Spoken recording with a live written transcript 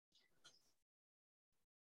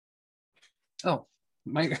Oh,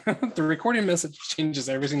 my the recording message changes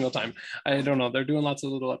every single time. I don't know. They're doing lots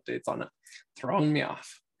of little updates on it, throwing me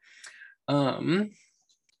off.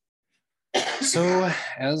 So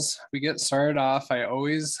as we get started off, I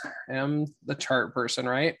always am the chart person,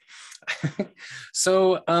 right?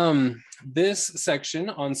 So this section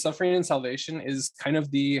on suffering and salvation is kind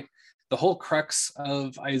of the whole crux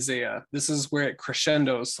of Isaiah. This is where it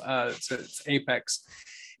crescendos, its apex.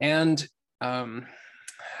 And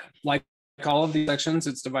like all of these sections,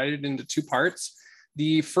 it's divided into two parts.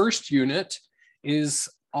 The first unit is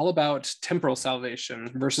all about temporal salvation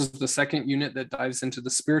versus the second unit that dives into the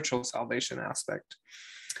spiritual salvation aspect.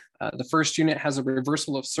 The first unit has a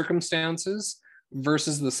reversal of circumstances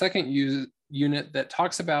versus the second unit that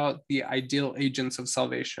talks about the ideal agents of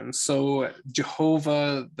salvation. So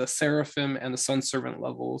Jehovah, the seraphim, and the son servant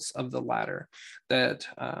levels of the latter that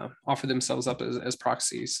offer themselves up as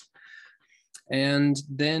proxies. And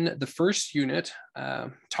then the first unit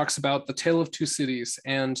talks about the tale of two cities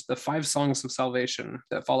and the 5 songs of salvation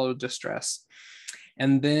that follow distress.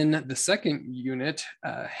 And then the second unit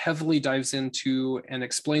heavily dives into and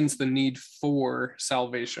explains the need for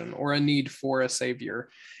salvation, or a need for a savior,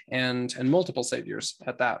 and multiple saviors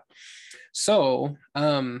at that. So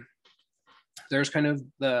there's kind of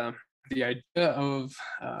the idea of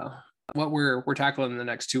what we're tackling in the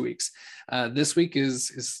next 2 weeks. This week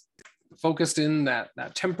is focused in that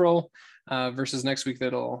temporal versus next week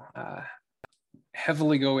that'll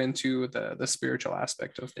heavily go into the spiritual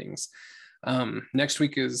aspect of things. Next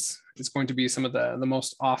week is going to be some of the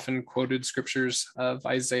most often quoted scriptures of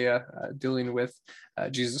Isaiah dealing with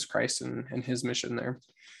Jesus Christ and his mission there.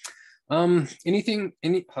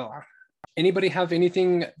 Anybody have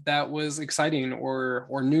anything that was exciting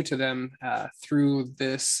or new to them through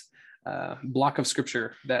this block of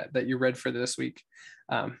scripture that you read for this week?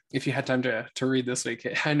 If you had time to read this week.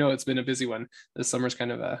 I know it's been a busy one. This summer's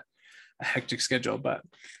kind of a hectic schedule, but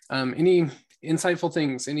any insightful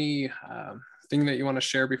things, any thing that you want to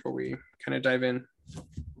share before we kind of dive in?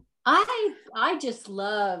 I just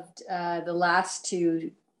loved the last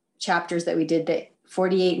 2 chapters that we did, the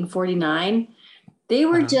 48 and 49. They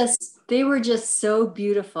were just so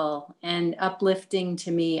beautiful and uplifting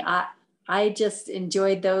to me. I just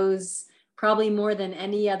enjoyed those probably more than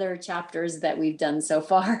any other chapters that we've done so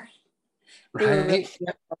far. Right. Really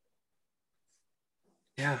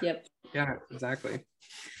yeah. Yep. Yeah, exactly.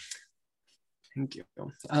 Thank you.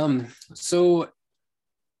 So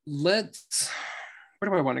where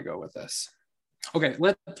do I want to go with this? Okay,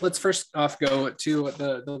 let's first off go to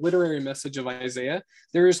the literary message of Isaiah.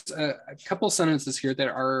 There's a couple sentences here that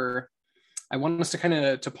I want us to kind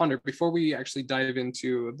of to ponder before we actually dive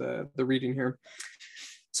into the reading here.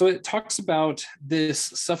 So it talks about this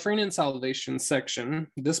suffering and salvation section.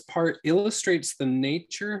 This part illustrates the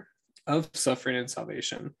nature of suffering and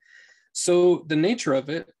salvation. So the nature of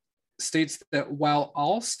it states that while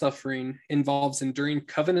all suffering involves enduring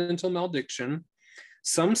covenantal malediction,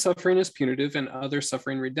 some suffering is punitive and other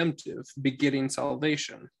suffering redemptive, begetting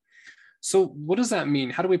salvation. So what does that mean?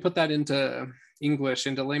 How do we put that into English,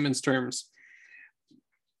 into layman's terms?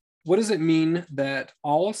 What does it mean that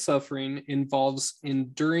all suffering involves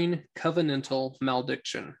enduring covenantal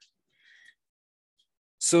malediction?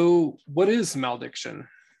 So what is malediction?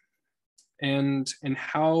 And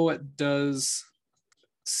how does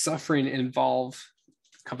suffering involve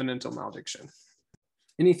covenantal malediction?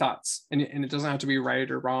 Any thoughts? And it doesn't have to be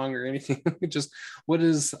right or wrong or anything. Just what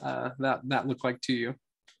does that look like to you?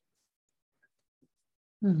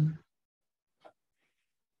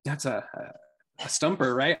 That's a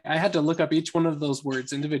stumper, right? I had to look up each one of those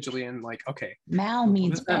words individually and like, okay. Mal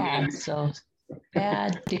means bad, so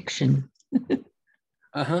bad diction. Bad.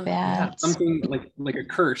 Yeah, something like a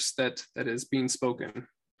curse that is being spoken.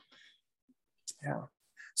 Yeah.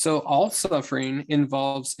 So all suffering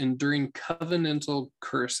involves enduring covenantal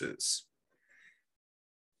curses.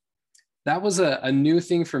 That was a new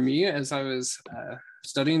thing for me as I was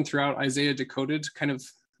studying throughout Isaiah Decoded, kind of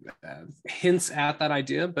hints at that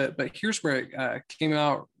idea, but here's where it came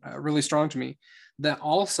out really strong to me, that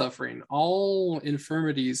all suffering, all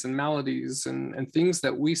infirmities and maladies and things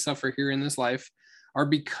that we suffer here in this life are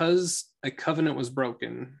because a covenant was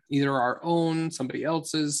broken, either our own, somebody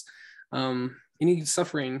else's. Any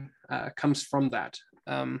suffering comes from that.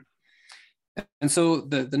 And so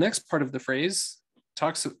the next part of the phrase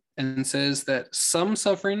talks and says that some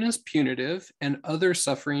suffering is punitive and other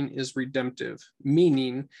suffering is redemptive,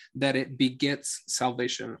 meaning that it begets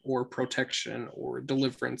salvation or protection or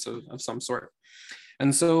deliverance of some sort.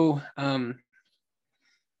 And so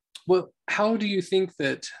Well, how do you think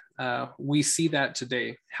that we see that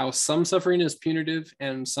today? How some suffering is punitive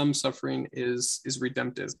and some suffering is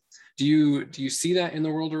redemptive? Do you see that in the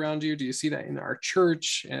world around you? Do you see that in our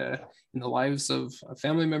church, in the lives of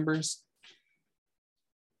family members?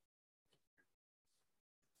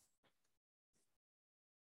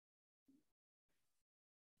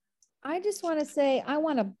 I just want to say, I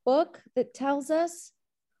want a book that tells us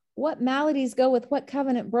what maladies go with what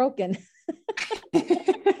covenant broken.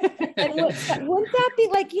 And wouldn't that be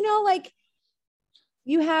like, like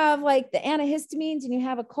you have like the antihistamines and you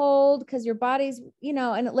have a cold because your body's,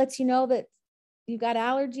 and it lets you know that you got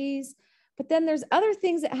allergies. But then there's other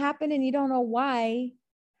things that happen and you don't know why.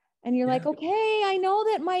 And you're like, okay, I know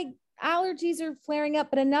that my allergies are flaring up,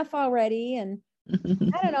 but enough already. And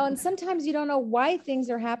I don't know. And sometimes you don't know why things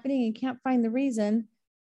are happening and you can't find the reason.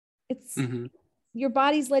 It's your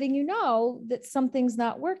body's letting you know that something's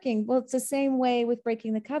not working. Well, it's the same way with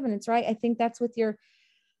breaking the covenants, right? I think that's with your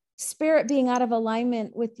spirit being out of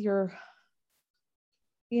alignment with your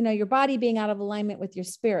body being out of alignment with your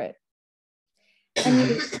spirit. And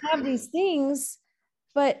you have these things,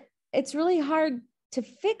 but it's really hard to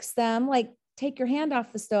fix them. Like take your hand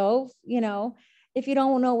off the stove, if you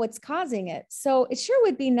don't know what's causing it. So it sure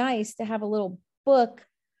would be nice to have a little book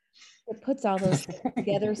that puts all those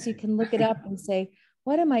together so you can look it up and say,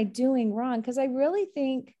 what am I doing wrong? Because I really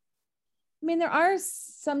think, there are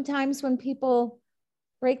some times when people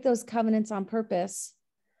break those covenants on purpose.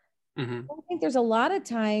 I think there's a lot of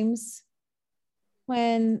times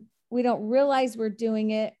when we don't realize we're doing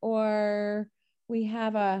it, or we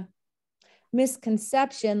have a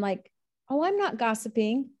misconception like, oh, I'm not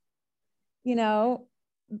gossiping,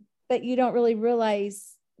 but you don't really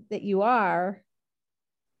realize that you are.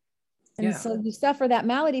 And so you suffer that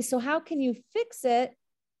malady. So how can you fix it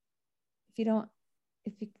if you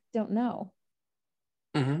don't know?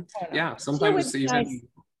 Yeah, sometimes even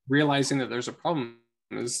realizing that there's a problem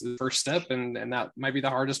is the first step, and that might be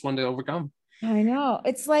the hardest one to overcome. I know.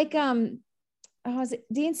 It's like was it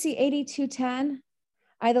D&C 82:10?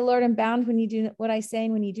 I, the Lord, am bound when you do what I say,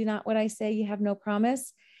 and when you do not what I say, you have no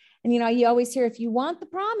promise. And you always hear, if you want the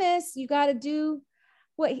promise, you got to do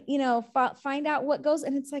what, find out what goes.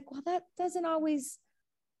 And it's like, well, that doesn't always,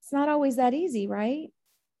 it's not always that easy, right?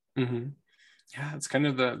 Yeah, it's kind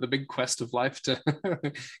of the big quest of life to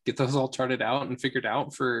get those all charted out and figured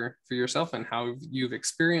out for yourself, and how you've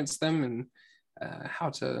experienced them, and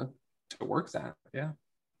how to work that. Yeah.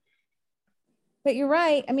 But you're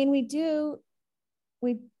right. We do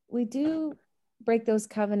break those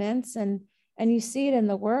covenants, and you see it in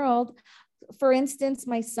the world. For instance,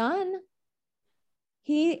 my son,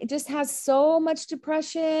 he just has so much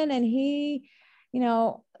depression, and he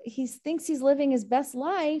thinks he's living his best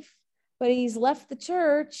life, but he's left the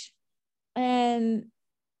church, and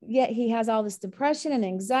yet he has all this depression and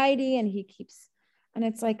anxiety, and and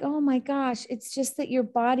it's like, oh my gosh, it's just that your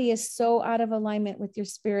body is so out of alignment with your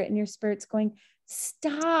spirit, and your spirit's going,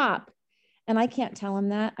 stop. And I can't tell him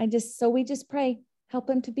that. So we just pray, help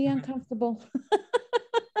him to be uncomfortable.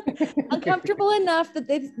 Uncomfortable enough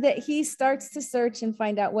that he starts to search and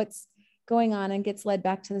find out what's going on and gets led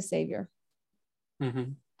back to the Savior.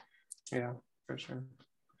 Yeah, for sure.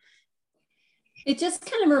 It just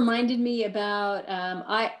kind of reminded me about,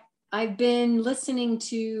 I've been listening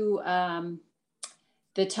to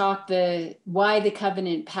the talk, Why the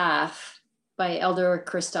Covenant Path by Elder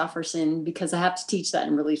Christofferson, because I have to teach that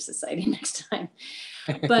in Relief Society next time.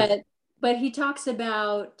 But he talks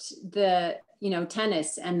about the,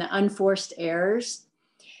 tennis and the unforced errors,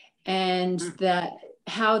 and that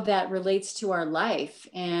how that relates to our life,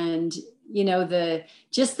 and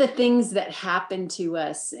just the things that happen to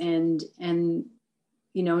us, and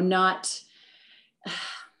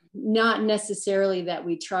not necessarily that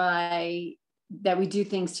we do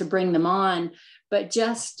things to bring them on, but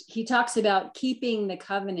just, he talks about keeping the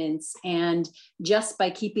covenants, and just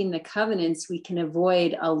by keeping the covenants, we can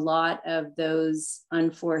avoid a lot of those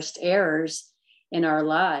unforced errors in our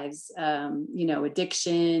lives,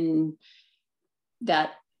 addiction,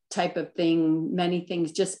 that type of thing, many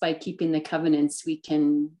things. Just by keeping the covenants,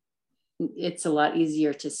 it's a lot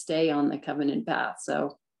easier to stay on the covenant path.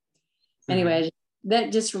 So anyway,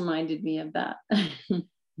 that just reminded me of that.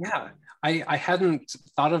 Yeah, I hadn't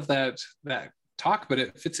thought of that talk, but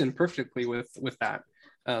it fits in perfectly with that.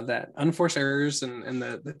 That unforced errors and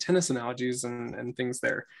the tennis analogies and things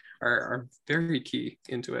there are very key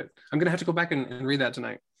into it. I'm gonna have to go back and read that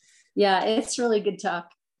tonight. Yeah, it's really good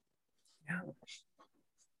talk. Yeah.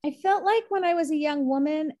 I felt like when I was a young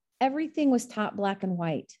woman, everything was taught black and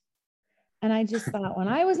white. And I just thought when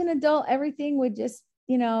I was an adult, everything would just,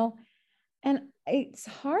 and it's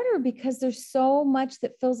harder because there's so much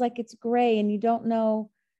that feels like it's gray and you don't know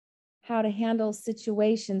how to handle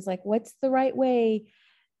situations. Like, what's the right way?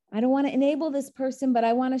 I don't want to enable this person, but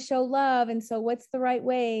I want to show love. And so what's the right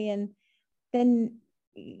way? And then,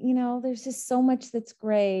 there's just so much that's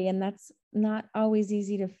gray, and that's not always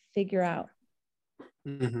easy to figure out.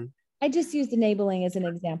 Mm-hmm. I just used enabling as an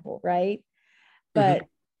example, right? But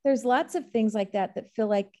there's lots of things like that that feel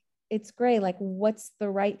like it's gray. Like, what's the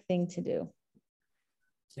right thing to do?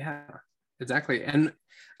 Yeah, exactly. And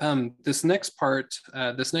this next part,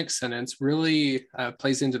 this next sentence really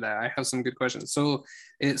plays into that. I have some good questions. So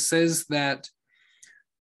it says that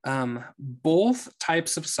both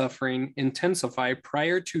types of suffering intensify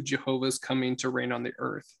prior to Jehovah's coming to reign on the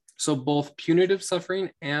earth. So both punitive suffering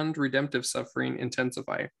and redemptive suffering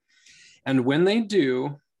intensify. And when they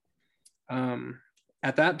do,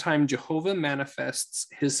 at that time, Jehovah manifests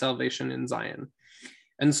his salvation in Zion.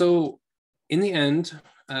 And so in the end,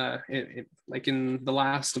 like in the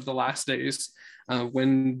last of the last days,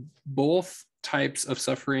 when both types of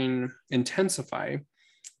suffering intensify,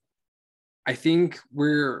 I think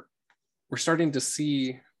we're starting to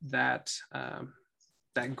see that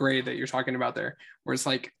that gray that you're talking about there, where it's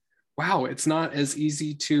like, wow, it's not as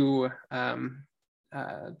easy to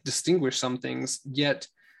distinguish some things, yet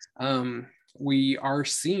we are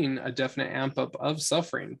seeing a definite amp up of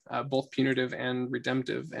suffering, both punitive and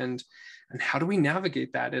redemptive. And how do we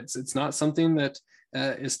navigate that? It's not something that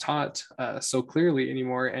is taught so clearly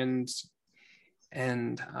anymore.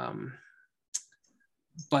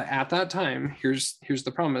 But at that time, here's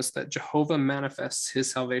the promise that Jehovah manifests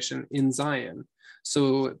his salvation in Zion.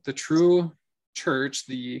 So the true church,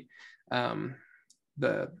 the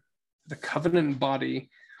covenant body,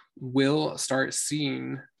 will start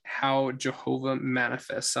seeing how Jehovah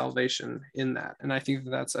manifests salvation in that. And I think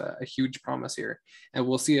that's a huge promise here. And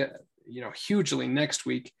we'll see it, hugely next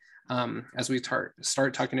week as we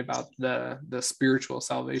start talking about the spiritual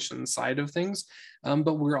salvation side of things.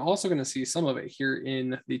 But we're also going to see some of it here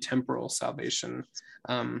in the temporal salvation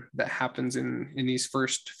that happens in these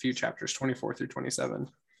first few chapters, 24 through 27.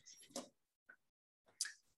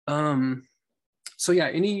 So yeah,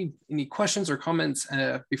 any questions or comments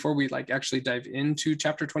before we actually dive into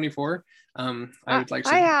chapter 24? I would like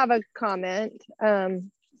to. I have a comment,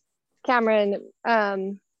 Cameron,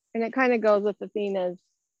 and it kind of goes with the theme of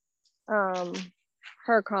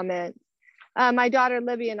her comment. My daughter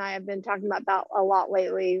Libby and I have been talking about that a lot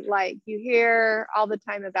lately. Like, you hear all the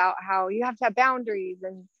time about how you have to have boundaries,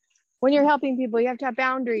 and when you're helping people, you have to have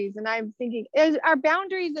boundaries. And I'm thinking, are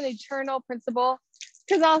boundaries an eternal principle?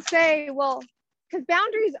 Because I'll say, well, because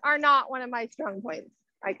boundaries are not one of my strong points.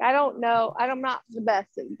 Like, I don't know, I'm not the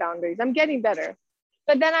best at boundaries. I'm getting better.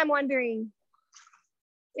 But then I'm wondering,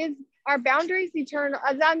 are boundaries eternal?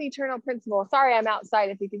 Is that an eternal principle? Sorry, I'm outside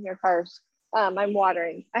if you can hear cars. I'm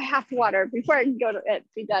watering. I have to water before I can go to it,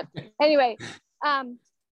 be done. Anyway, is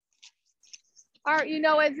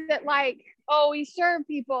it like, oh, we serve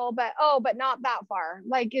people, but not that far?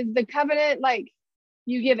 Like, is the covenant like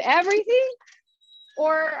you give everything?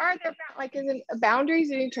 Or are there is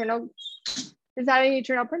boundaries an eternal? Is that an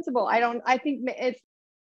eternal principle? I think it's.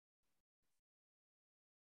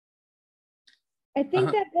 I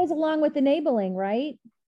think that goes along with enabling, right?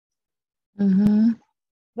 Mm-hmm.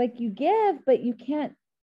 Like, you give, but you can't.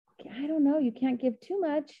 I don't know. You can't give too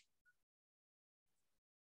much.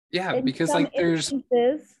 Yeah, In because some there's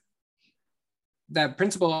instances, that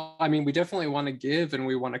principle. I mean, we definitely want to give, and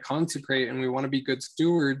we want to consecrate, and we want to be good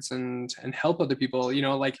stewards and help other people.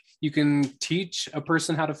 You can teach a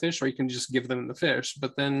person how to fish, or you can just give them the fish.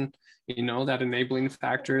 But then, that enabling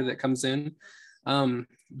factor that comes in.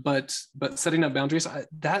 But setting up boundaries,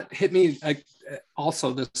 that hit me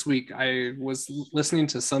also this week. I was listening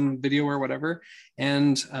to some video or whatever,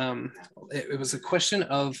 and it was a question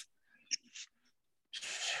of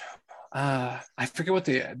I forget what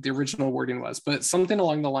the original wording was, but something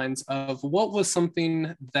along the lines of, what was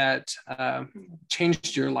something that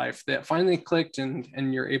changed your life, that finally clicked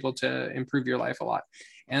and you're able to improve your life a lot.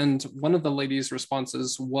 And one of the ladies'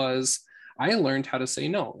 responses was, I learned how to say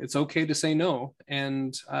no. It's okay to say no,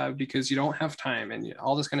 and because you don't have time and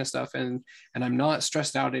all this kind of stuff, and I'm not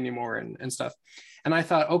stressed out anymore and stuff. And I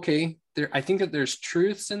thought, okay, I think that there's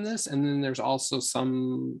truths in this, and then there's also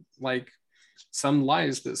some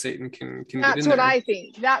lies that Satan can get in there.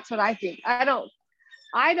 That's what I think. I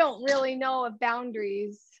don't really know if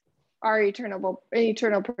boundaries are an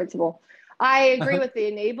eternal principle. I agree with the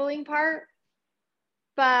enabling part,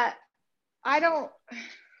 but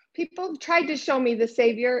people tried to show me the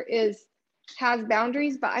Savior has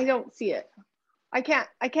boundaries, but I don't see it. I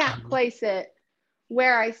can't place it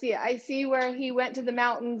where I see it. I see where he went to the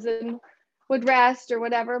mountains and would rest or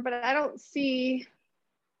whatever, but I don't see,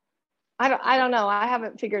 I don't know. I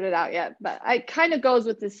haven't figured it out yet, but it kind of goes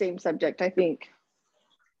with the same subject, I think.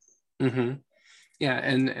 Mm-hmm. Yeah,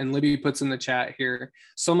 and Libby puts in the chat here,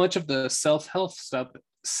 so much of the self-help stuff,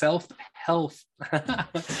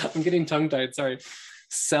 I'm getting tongue-tied, sorry.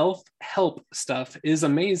 Self-help stuff is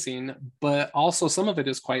amazing, but also some of it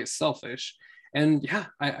is quite selfish. And yeah,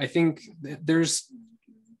 I think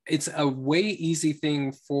it's a way easy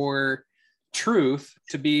thing for truth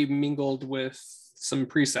to be mingled with some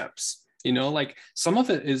precepts, you know, like some of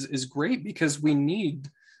it is great because we need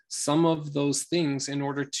some of those things in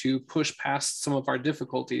order to push past some of our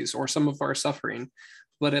difficulties or some of our suffering.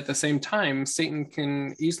 But at the same time, Satan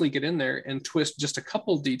can easily get in there and twist just a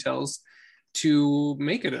couple details to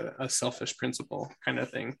make it a selfish principle kind of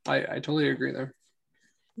thing. I totally agree there.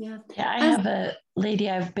 Yeah. Yeah, I have a lady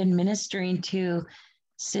I've been ministering to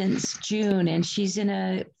since June, and she's in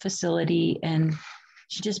a facility and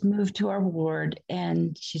she just moved to our ward,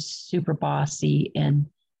 and she's super bossy and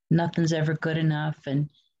nothing's ever good enough. And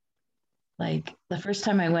like the first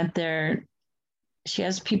time I went there, she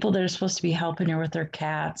has people that are supposed to be helping her with her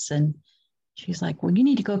cats. And she's like, well, you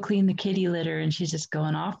need to go clean the kitty litter. And she's just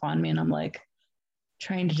going off on me. And I'm like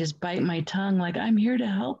trying to just bite my tongue. Like, I'm here to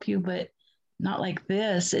help you, but not like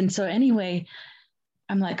this. And so anyway,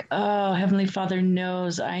 I'm like, oh, Heavenly Father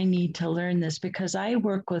knows I need to learn this because I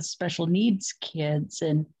work with special needs kids,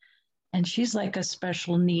 and she's like a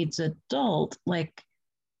special needs adult. Like,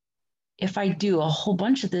 if I do a whole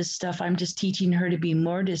bunch of this stuff, I'm just teaching her to be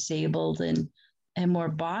more disabled and more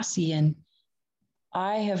bossy. And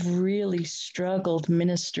I have really struggled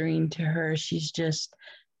ministering to her.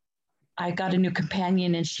 I got a new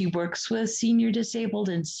companion and she works with senior disabled.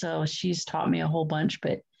 And so she's taught me a whole bunch,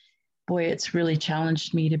 but boy, it's really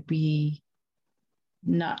challenged me to be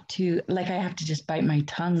not too, like, I have to just bite my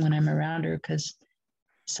tongue when I'm around her because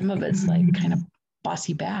some of it's like kind of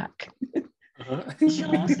bossy back.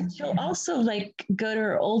 She'll also like go to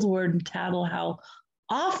her old ward and tattle how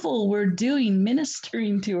awful we're doing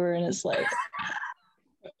ministering to her. And it's like,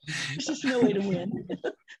 there's just no way to win.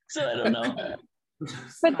 So I don't know.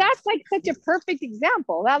 But that's like such a perfect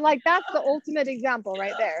example. That's the ultimate example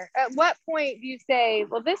right there. At what point do you say,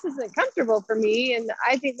 well, this isn't comfortable for me and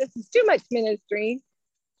I think this is too much ministry?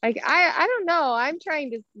 Like, I don't know. I'm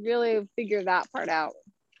trying to really figure that part out.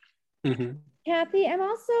 Mm-hmm. Kathy, I'm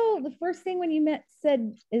also, the first thing when you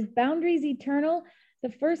said, is boundaries eternal?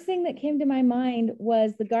 The first thing that came to my mind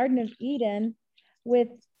was the Garden of Eden with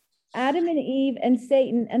Adam and Eve and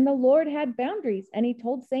Satan, and the Lord had boundaries and he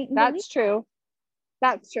told Satan. That's true.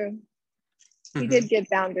 That's true. He did give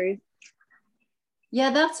boundaries. Yeah,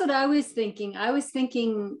 that's what I was thinking. I was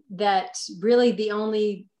thinking that really the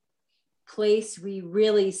only place we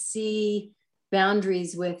really see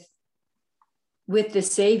boundaries with the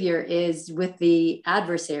Savior is with the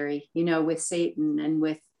adversary, you know, with Satan, and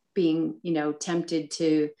with being, you know, tempted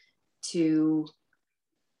to, you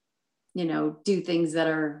know, do things that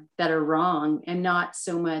are wrong, and not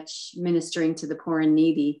so much ministering to the poor and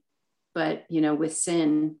needy, but, you know, with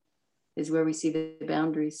sin is where we see the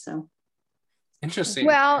boundaries. So interesting.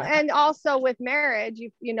 Well, and also with marriage,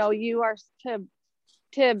 you know, you are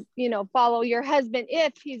to, you know, follow your husband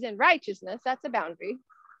if he's in righteousness. That's a boundary.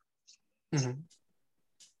 Mm-hmm.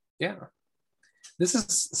 Yeah, this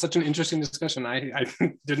is such an interesting discussion. I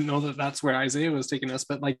didn't know that that's where Isaiah was taking us,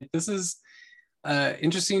 but like, this is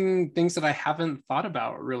interesting things that I haven't thought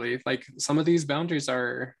about really. Like, some of these boundaries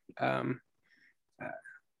are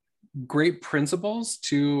great principles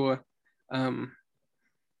to,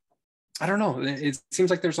 I don't know. It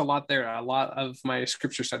seems like there's a lot there. A lot of my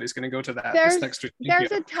scripture study is going to go to that.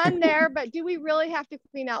 There's a ton there, but do we really have to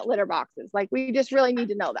clean out litter boxes? Like, we just really need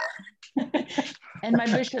to know that. And my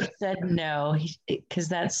bishop said no, because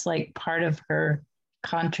that's like part of her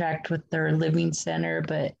contract with their living center.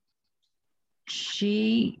 But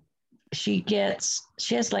she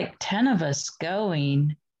has like 10 of us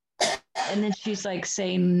going, and then she's like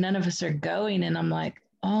saying none of us are going, and I'm like,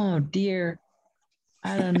 oh dear,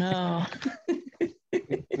 I don't know.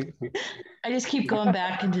 I just keep going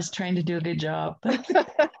back and just trying to do a good job.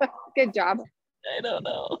 Good job. I don't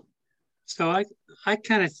know. So I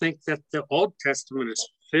kind of think that the Old Testament is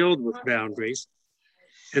filled with boundaries,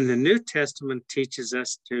 and the New Testament teaches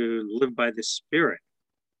us to live by the Spirit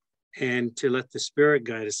and to let the Spirit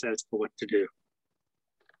guide us as to what to do.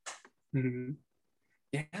 Mm-hmm.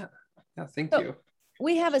 Yeah, thank you.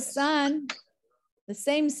 We have a son, the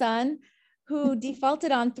same son, who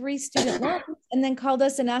defaulted on 3 student loans and then called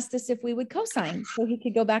us and asked us if we would co-sign so he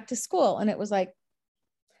could go back to school. And it was like,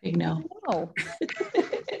 Big no. No.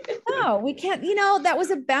 No, we can't, that was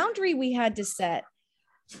a boundary we had to set.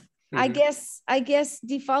 I guess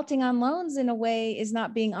defaulting on loans in a way is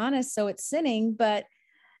not being honest, so it's sinning, but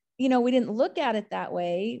we didn't look at it that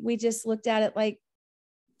way. We just looked at it like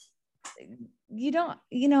you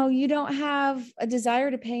don't have a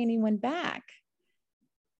desire to pay anyone back.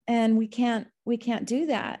 And we can't do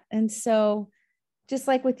that. And so just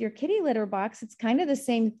like with your kitty litter box, it's kind of the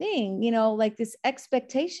same thing, like this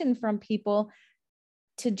expectation from people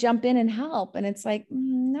to jump in and help. And it's like,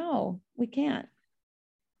 no, we can't.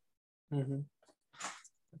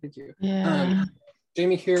 Thank you. Yeah.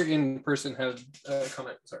 Jamie here in person had a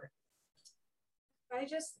comment. Sorry. I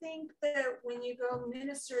just think that when you go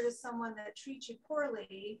minister to someone that treats you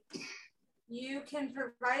poorly, you can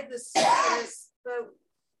provide the service, but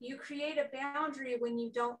you create a boundary when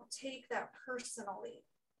you don't take that personally.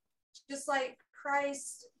 Just like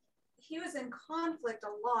Christ, he was in conflict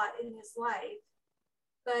a lot in his life,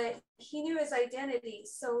 but he knew his identity.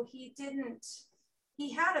 So he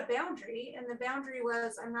had a boundary, and the boundary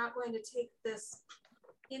was, I'm not going to take this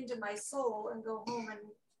into my soul and go home and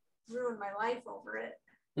ruin my life over it,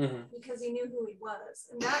 because he knew who he was.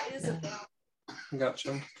 And that is a boundary.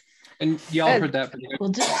 Gotcha. And y'all heard that. Well,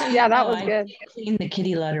 just so yeah, that was I good. Clean the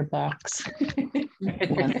kitty litter box.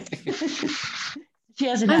 She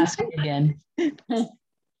hasn't asked me again.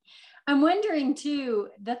 I'm wondering too,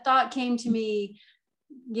 the thought came to me,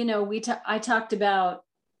 I talked about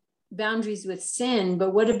boundaries with sin,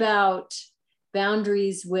 but what about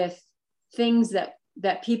boundaries with things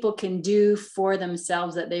that people can do for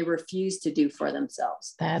themselves that they refuse to do for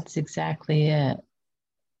themselves? That's exactly it.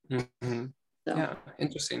 So. Yeah,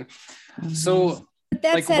 interesting. So but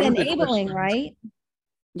that's that enabling, right?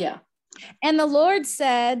 Yeah. And the Lord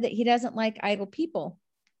said that he doesn't like idle people.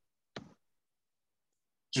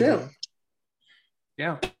 True.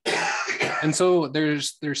 Yeah. And so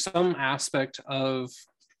there's some aspect of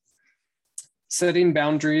setting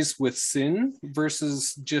boundaries with sin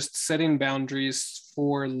versus just setting boundaries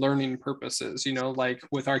for learning purposes. Like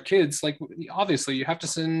with our kids, like obviously you have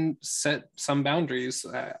to set some boundaries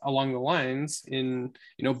along the lines in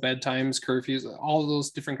bedtimes, curfews, all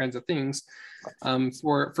those different kinds of things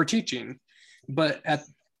for teaching. But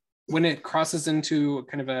when it crosses into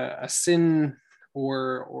kind of a sin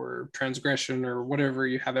or transgression or whatever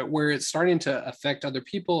you have it, where it's starting to affect other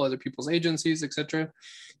people's agencies, etc.,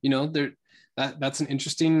 that's an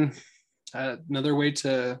interesting another way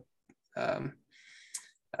to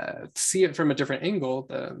see it from a different angle,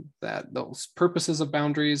 that those purposes of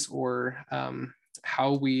boundaries, or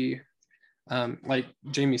how we like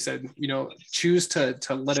Jamie said, choose to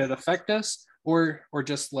let it affect us, or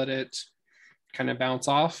just let it kind of bounce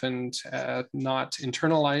off and not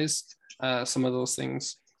internalize some of those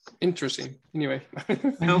things. Interesting. Anyway.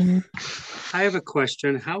 I have a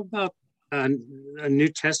question. How about a New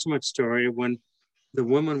Testament story when the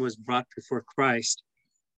woman was brought before Christ,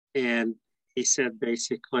 and he said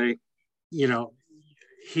basically,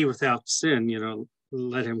 he without sin,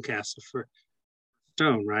 let him cast the first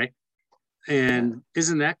stone, right? And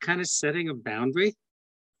isn't that kind of setting a boundary?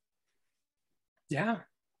 Yeah,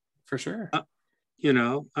 for sure.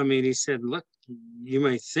 He said, look, you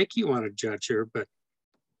may think you want to judge her, but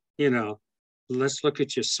let's look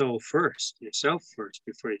at yourself first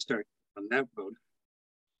before you start on that road.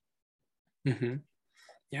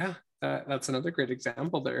 Yeah, that's another great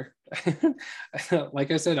example there.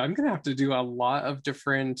 Like I said, I'm gonna have to do a lot of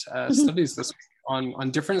different studies this week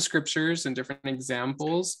on different scriptures and different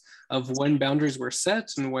examples of when boundaries were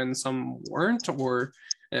set and when some weren't, or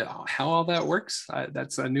how all that works.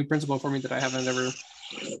 That's a new principle for me that I haven't ever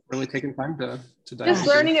really taken time to dive just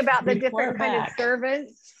into. learning about the different kind of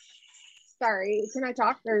servants. Sorry, can I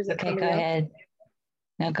talk, or is it okay? Go ahead.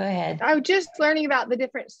 No, go ahead. I was just learning about the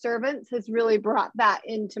different servants has really brought that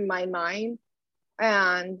into my mind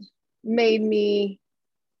and made me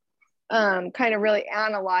kind of really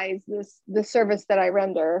analyze the service that I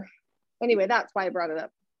render. Anyway, that's why I brought it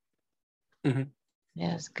up.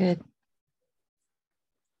 Yes, good.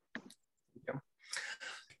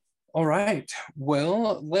 All right,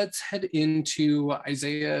 well, let's head into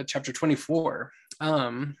Isaiah chapter 24.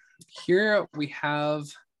 Here we have,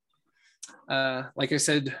 like I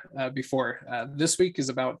said before, this week is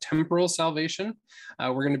about temporal salvation.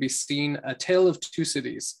 We're going to be seeing a tale of two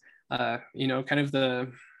cities. Kind of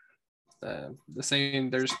the saying,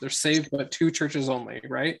 there's saved but two churches only,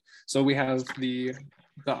 right? So we have the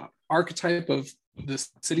archetype of the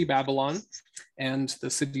city Babylon and the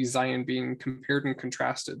city Zion being compared and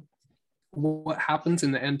contrasted. What happens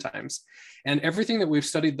in the end times, and everything that we've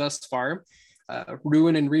studied thus far,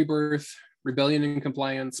 ruin and rebirth, rebellion and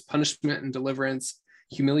compliance, punishment and deliverance,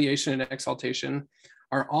 humiliation and exaltation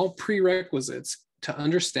are all prerequisites to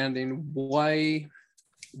understanding why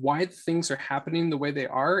things are happening the way they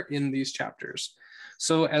are in these chapters.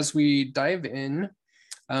 So as we dive in,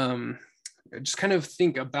 just kind of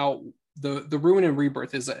think about the ruin and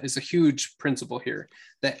rebirth is a huge principle here,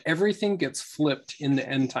 that everything gets flipped in the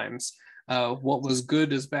end times. What was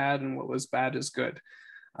good is bad and what was bad is good.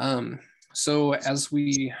 So as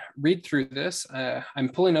we read through this, I'm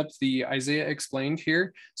pulling up the Isaiah Explained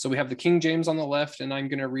here. So we have the King James on the left, and I'm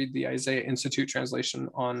going to read the Isaiah Institute translation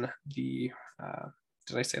on the,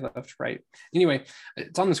 did I say left, right? Anyway,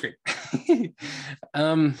 it's on the screen.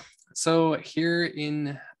 So here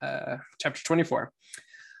in chapter 24,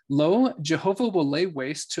 lo, Jehovah will lay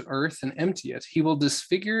waste to earth and empty it. He will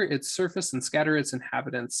disfigure its surface and scatter its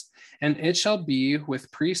inhabitants. And it shall be with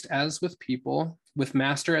priest as with people, with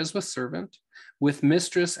master as with servant, with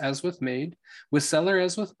mistress as with maid, with seller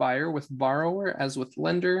as with buyer, with borrower as with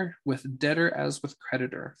lender, with debtor as with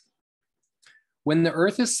creditor. When the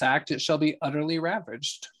earth is sacked, it shall be utterly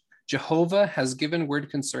ravaged. Jehovah has given word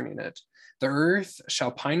concerning it. The earth shall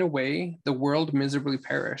pine away, the world miserably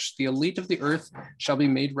perish. The elite of the earth shall be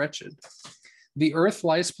made wretched. The earth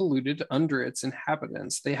lies polluted under its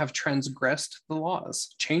inhabitants. They have transgressed the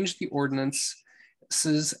laws, changed the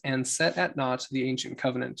ordinances, and set at naught the ancient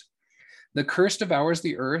covenant. The curse devours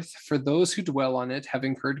the earth, for those who dwell on it have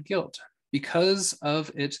incurred guilt. Because of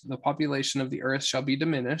it, the population of the earth shall be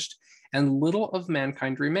diminished, and little of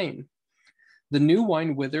mankind remain. The new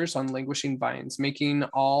wine withers on languishing vines, making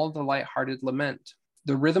all the light-hearted lament.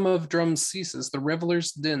 The rhythm of drums ceases, the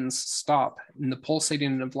revelers' dins stop, and the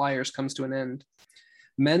pulsating of lyres comes to an end.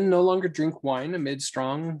 Men no longer drink wine amid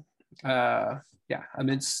song.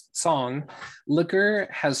 Liquor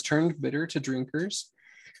has turned bitter to drinkers.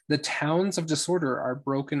 The towns of disorder are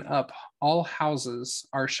broken up. All houses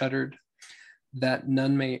are shuttered, that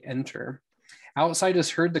none may enter. Outside is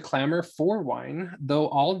heard the clamor for wine, though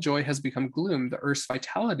all joy has become gloom, the earth's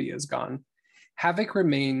vitality is gone. Havoc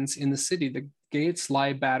remains in the city, the gates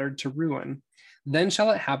lie battered to ruin. Then shall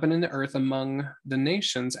it happen in the earth among the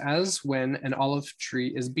nations, as when an olive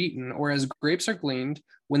tree is beaten, or as grapes are gleaned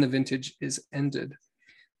when the vintage is ended.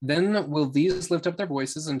 Then will these lift up their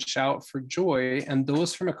voices and shout for joy, and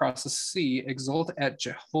those from across the sea exult at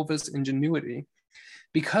Jehovah's ingenuity.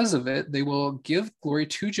 Because of it, they will give glory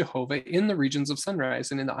to Jehovah in the regions of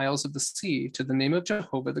sunrise and in the isles of the sea, to the name of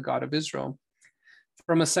Jehovah, the God of Israel.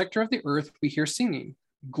 From a sector of the earth, we hear singing.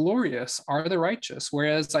 Glorious are the righteous,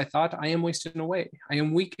 whereas I thought, I am wasting away. I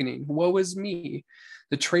am weakening. Woe is me.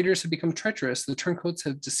 The traitors have become treacherous. The turncoats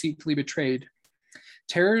have deceitfully betrayed.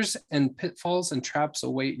 Terrors and pitfalls and traps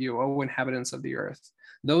await you, O inhabitants of the earth.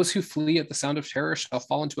 Those who flee at the sound of terror shall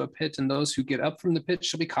fall into a pit, and those who get up from the pit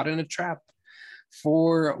shall be caught in a trap.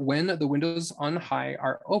 For when the windows on high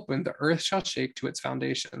are opened, the earth shall shake to its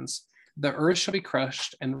foundations. The earth shall be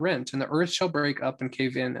crushed and rent, and the earth shall break up and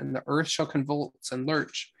cave in, and the earth shall convulse and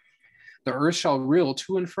lurch. The earth shall reel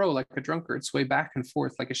to and fro like a drunkard, sway back and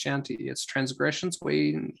forth like a shanty, its transgressions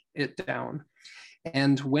weighing it down.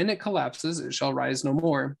 And when it collapses, it shall rise no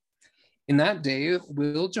more. In that day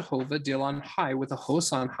will Jehovah deal on high with the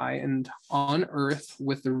hosts on high, and on earth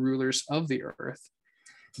with the rulers of the earth.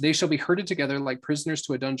 They shall be herded together like prisoners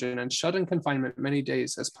to a dungeon, and shut in confinement many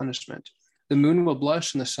days as punishment. The moon will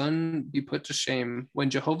blush and the sun be put to shame when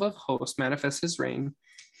Jehovah of hosts manifests his reign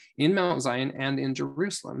in Mount Zion and in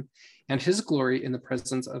Jerusalem, and his glory in the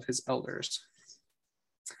presence of his elders.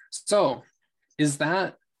 So, is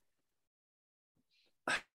that,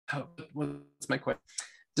 what's my question?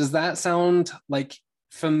 Does that sound like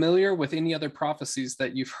familiar with any other prophecies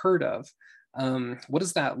that you've heard of? What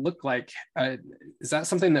does that look like? Is that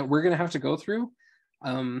something that we're going to have to go through?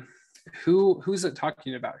 Who's it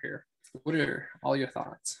talking about here? What are all your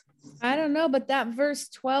thoughts? I don't know, but that verse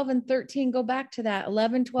 12 and 13, go back to that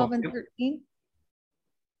 11, 12, and 13.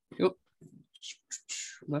 Yep.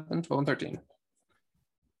 11, 12, and 13.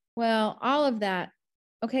 Well, all of that.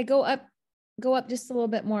 Okay, go up just a little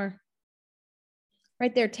bit more.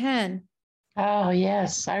 Right there, 10. Oh,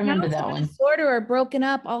 yes. I remember that one. Order are broken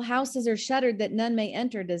up. All houses are shuttered that none may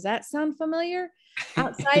enter. Does that sound familiar?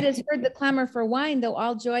 Outside is heard the clamor for wine, though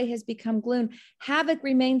all joy has become gloom. Havoc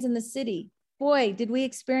remains in the city. Boy, did we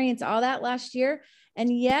experience all that last year.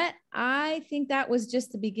 And yet I think that was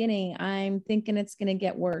just the beginning. I'm thinking it's going to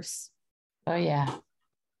get worse. Oh, yeah.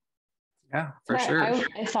 Yeah, for sure.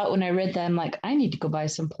 I thought when I read that, I'm like, I need to go buy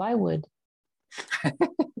some plywood.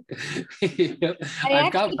 Yep.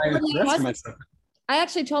 I've got my rest of my stuff. I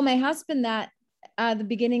actually told my husband that the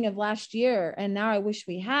beginning of last year, and now I wish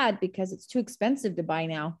we had, because it's too expensive to buy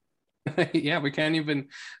now. Yeah, we can't even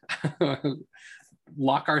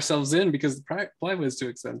lock ourselves in because the plywood is too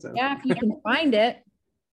expensive. Yeah, if you can find it.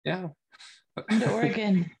 Yeah. Come to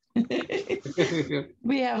Oregon.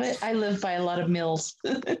 We have it. I live by a lot of mills.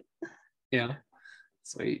 Yeah.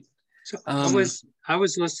 Sweet. So I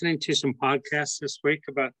was listening to some podcasts this week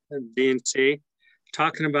about DNC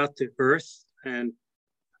talking about the earth, and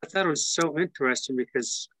I thought it was so interesting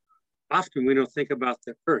because often we don't think about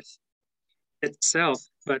the earth itself,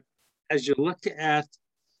 but as you look at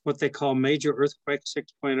what they call major earthquake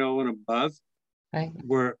 6.0 and above, Right.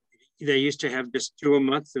 where they used to have just 2 a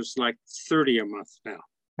month, there's like 30 a month now.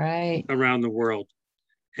 Right. Around the world.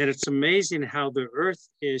 And it's amazing how the earth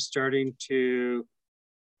is starting to,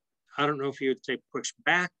 I don't know if you would say push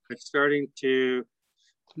back, but starting to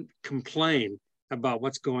complain about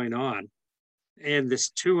what's going on. And this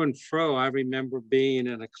to and fro, I remember being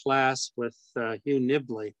in a class with Hugh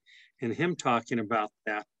Nibley and him talking about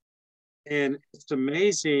that. And it's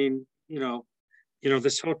amazing,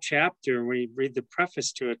 this whole chapter, when you read the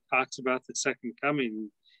preface to it, talks about the second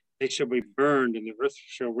coming. They shall be burned and the earth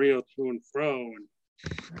shall reel to and fro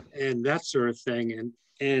and that sort of thing.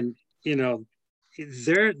 And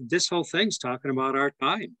this whole thing's talking about our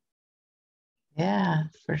time. Yeah,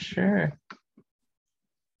 for sure.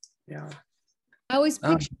 Yeah. I always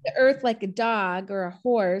picture the earth like a dog or a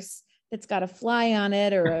horse that's got a fly on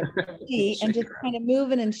it or a flea and just kind of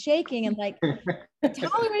moving and shaking, and like it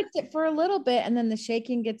tolerates it for a little bit, and then the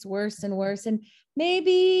shaking gets worse and worse. And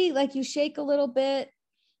maybe like you shake a little bit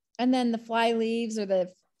and then the fly leaves or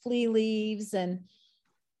the flea leaves,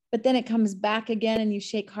 but then it comes back again and you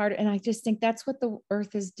shake harder. And I just think that's what the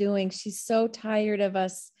earth is doing. She's so tired of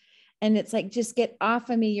us. And it's like, just get off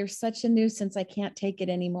of me. You're such a nuisance. I can't take it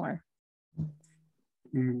anymore.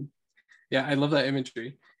 Mm-hmm. Yeah, I love that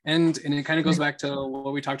imagery. And it kind of goes back to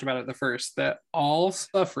what we talked about at the first, that all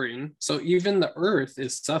suffering, so even the earth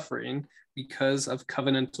is suffering because of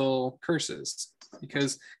covenantal curses,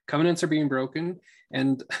 because covenants are being broken.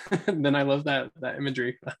 And then I love that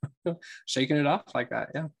imagery, shaking it off like that.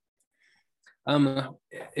 Yeah.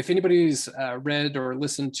 If anybody's read or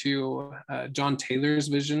listened to John Taylor's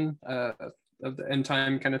vision of the end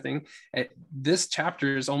time kind of thing, this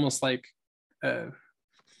chapter is almost like,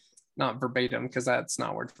 not verbatim because that's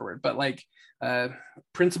not word for word, but like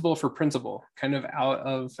principle for principle, kind of out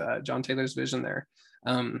of John Taylor's vision there.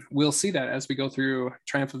 We'll see that as we go through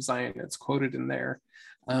Triumph of Zion. It's quoted in there.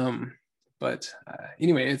 But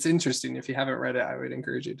anyway, it's interesting. If you haven't read it, I would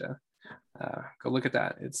encourage you to go look at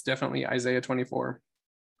that. It's definitely Isaiah 24.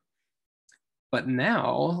 But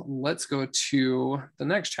now let's go to the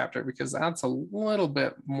next chapter because that's a little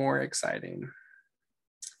bit more exciting.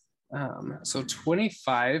 So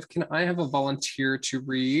 25, can I have a volunteer to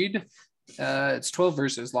read? It's 12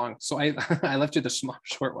 verses long. So I left you the small,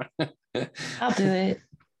 short one. I'll do it.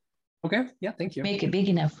 Okay, yeah, thank you. Make it big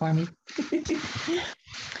enough for me.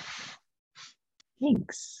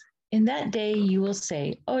 Thanks. In that day you will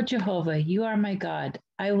say, "O Jehovah, you are my God.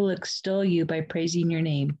 I will extol you by praising your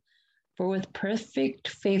name. For with perfect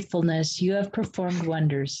faithfulness you have performed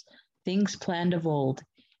wonders, things planned of old.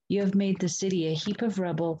 You have made the city a heap of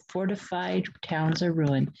rubble, fortified towns are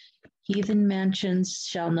ruined. Heathen mansions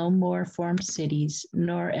shall no more form cities,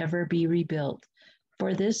 nor ever be rebuilt.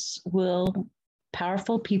 For this will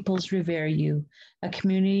powerful peoples revere you, a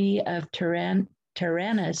community of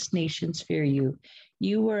tyrannous nations fear you.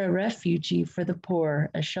 You were a refugee for the poor,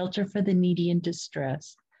 a shelter for the needy in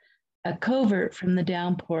distress, a covert from the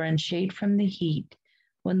downpour and shade from the heat,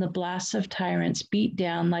 when the blasts of tyrants beat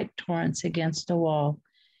down like torrents against a wall,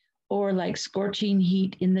 or like scorching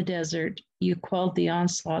heat in the desert, you quelled the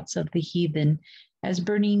onslaughts of the heathen. As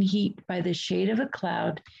burning heat by the shade of a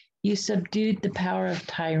cloud, you subdued the power of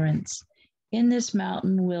tyrants. In this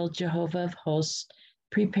mountain will Jehovah of hosts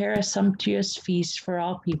prepare a sumptuous feast for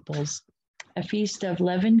all peoples, a feast of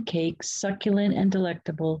leavened cakes, succulent and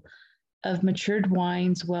delectable, of matured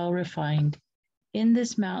wines well refined. In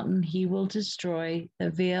this mountain he will destroy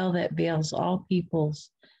the veil that veils all peoples,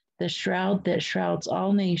 the shroud that shrouds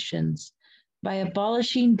all nations. By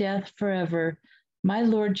abolishing death forever, my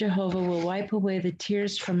Lord Jehovah will wipe away the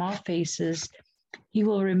tears from all faces. He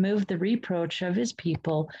will remove the reproach of his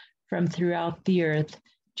people from throughout the earth.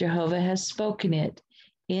 Jehovah has spoken it.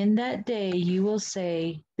 In that day you will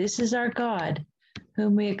say, "This is our God,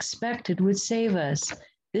 whom we expected would save us.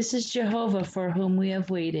 This is Jehovah for whom we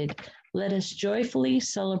have waited. Let us joyfully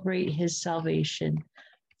celebrate his salvation.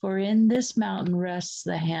 For in this mountain rests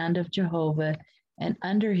the hand of Jehovah, and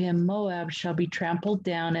under him Moab shall be trampled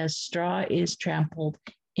down as straw is trampled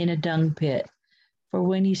in a dung pit. For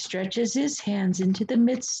when he stretches his hands into the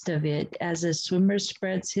midst of it, as a swimmer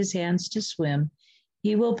spreads his hands to swim,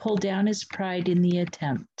 he will pull down his pride in the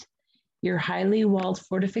attempt. Your highly walled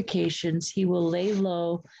fortifications he will lay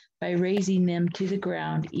low by raising them to the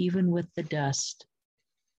ground, even with the dust.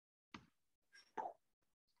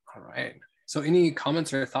 All right. So any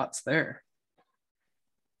comments or thoughts there?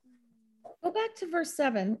 Go back to verse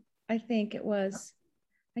 7, I think it was.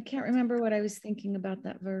 I can't remember what I was thinking about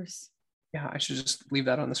that verse. Yeah, I should just leave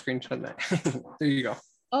that on the screen, shouldn't I? There you go.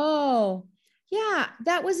 Oh, yeah,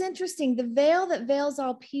 that was interesting. The veil that veils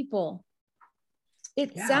all people.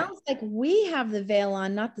 It sounds like we have the veil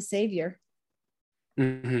on, not the Savior.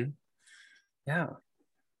 Mm-hmm. Yeah,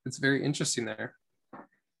 it's very interesting there.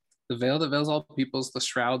 The veil that veils all peoples, the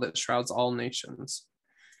shroud that shrouds all nations.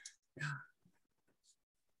 Yeah.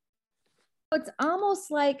 It's almost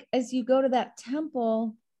like as you go to that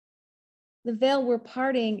temple, the veil we're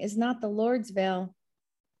parting is not the Lord's veil,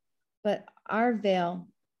 but our veil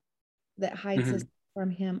that hides us from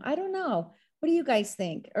him. I don't know. What do you guys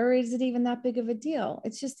think? Or is it even that big of a deal?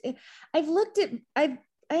 It's just, I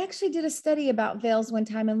actually did a study about veils one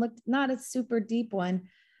time and looked, not a super deep one,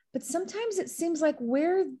 but sometimes it seems like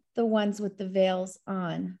we're the ones with the veils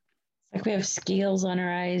on. Like we have scales on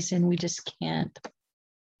our eyes and we just can't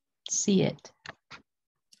see it.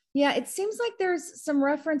 Yeah, it seems like there's some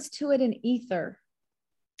reference to it in Ether.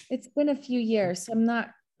 It's been a few years, so I'm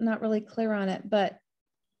not really clear on it, but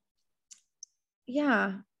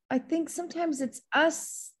yeah, I think sometimes it's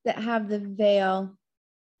us that have the veil,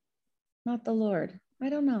 not the Lord. I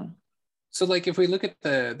don't know. So like if we look at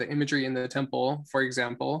the imagery in the temple, for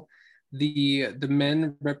example, the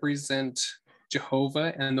men represent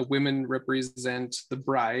Jehovah and the women represent the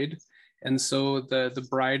bride. And so the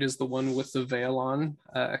bride is the one with the veil on,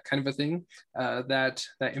 kind of a thing. That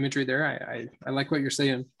imagery there, I like what you're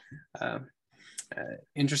saying.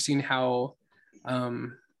 Interesting how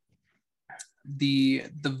the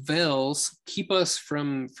veils keep us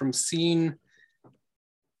from seeing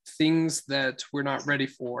things that we're not ready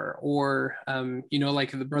for, or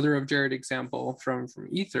like the brother of Jared example from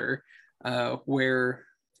Ether, where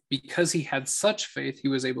because he had such faith, he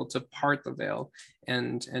was able to part the veil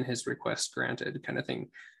and his request granted, kind of thing.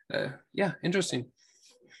 Yeah, interesting.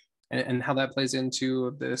 And how that plays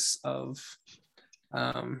into this of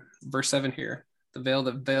verse 7 here, the veil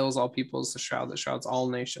that veils all peoples, the shroud that shrouds all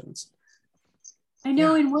nations. I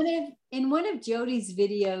know in one of Jody's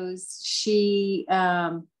videos, she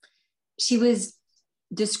was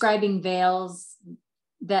describing veils,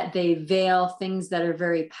 that they veil things that are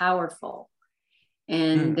very powerful.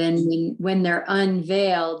 And then when they're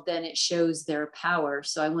unveiled, then it shows their power.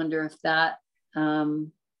 So I wonder if that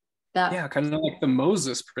yeah, kind of like the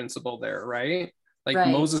Moses principle there, right? Like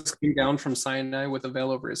right. Moses came down from Sinai with a veil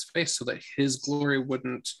over his face so that his glory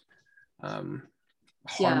wouldn't harm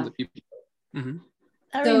the people. Mm-hmm.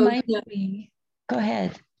 That reminds me. Go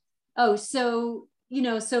ahead. Oh, so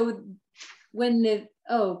so when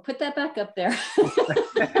put that back up there.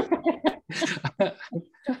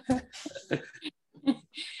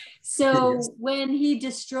 So when he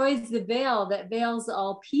destroys the veil that veils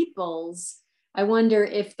all peoples, I wonder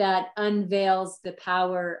if that unveils the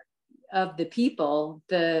power of the people,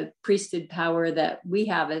 the priesthood power that we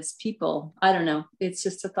have as people. I don't know. It's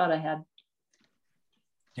just a thought I had.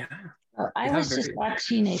 Yeah. Well, I was just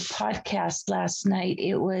watching a podcast last night.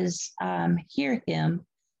 It was Hear Him,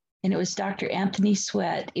 and it was Dr. Anthony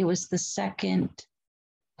Sweat. It was the second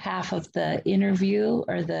half of the interview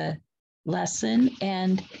or the lesson,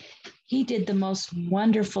 and he did the most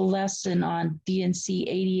wonderful lesson on D&C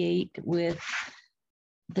 88 with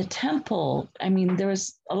the temple. I mean, there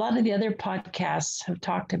was a lot of the other podcasts have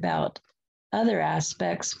talked about other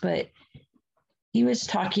aspects, but he was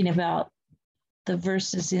talking about the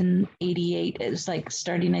verses in 88. It was like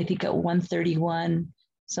starting, I think, at 131,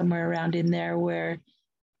 somewhere around in there, where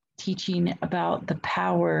teaching about the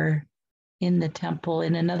power in the temple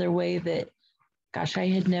in another way that, gosh, I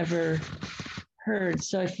had never heard.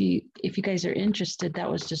 So if you guys are interested, that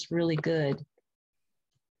was just really good.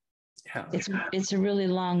 Yeah. It's a really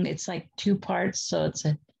long, it's like 2 parts, so it's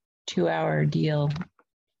a 2-hour deal.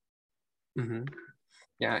 Mm-hmm.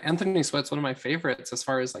 Yeah, Anthony Sweat's one of my favorites as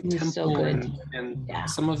far as like temple so and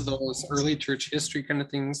some of those early church history kind of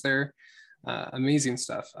things there. Amazing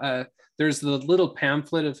stuff. There's the little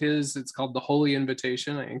pamphlet of his, it's called The Holy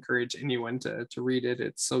Invitation. I encourage anyone to read it.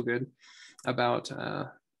 It's so good about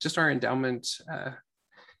just our endowment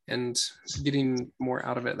and getting more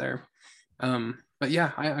out of it there. But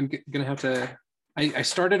yeah, I'm gonna have to, I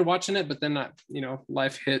started watching it, but then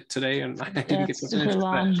life hit today and I didn't get to finish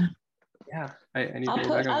it. Yeah, I need to go back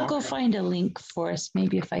and I'll watch go it. find a link for us,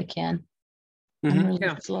 maybe if I can. I'm really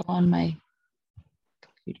Yeah. slow on my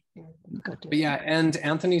computer. Go do But yeah, and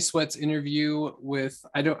Anthony Sweat's interview with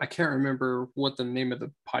I can't remember what the name of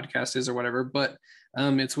the podcast is or whatever, but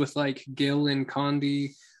it's with like Gil and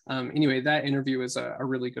Condi. Anyway, that interview is a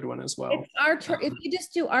really good one as well. It's if you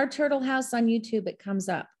just do Our Turtle House on YouTube, it comes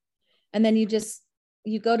up, and then you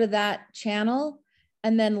go to that channel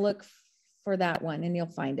and then look for that one and you'll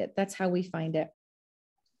find it. That's how we find it.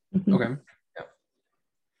 Okay. Yeah.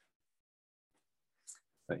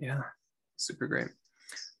 But yeah, super great.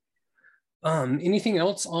 Anything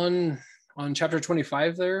else on chapter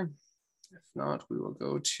 25 there? If not, we will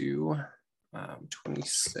go to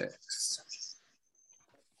 26.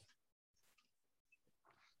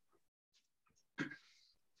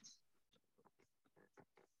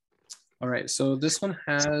 All right, so this one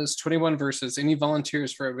has 21 verses. Any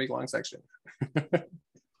volunteers for a big long section?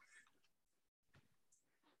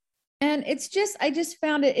 And I just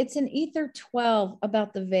found it. It's in Ether 12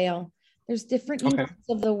 about the veil. There's different uses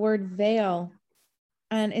of the word veil.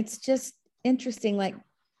 And it's just interesting, like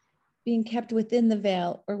being kept within the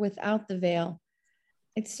veil or without the veil.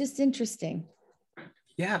 It's just interesting.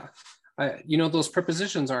 Yeah. Those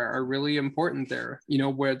prepositions are really important there,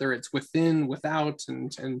 whether it's within, without,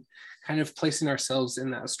 and kind of placing ourselves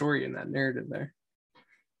in that story, in that narrative there.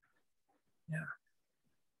 Yeah.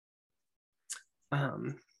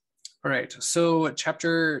 All right, so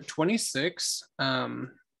chapter 26,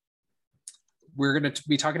 we're going to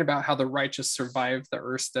be talking about how the righteous survive the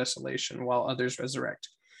earth's desolation while others resurrect.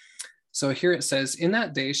 So here it says, in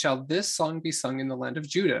that day shall this song be sung in the land of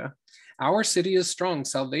Judah. Our city is strong.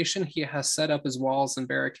 Salvation he has set up as walls and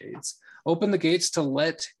barricades. Open the gates to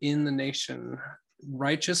let in the nation.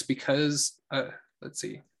 Righteous because, to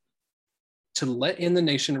let in the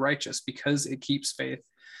nation righteous because it keeps faith.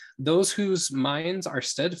 Those whose minds are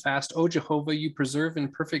steadfast, O Jehovah, you preserve in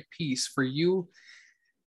perfect peace. For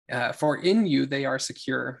in you they are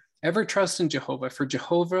secure. Ever trust in Jehovah, for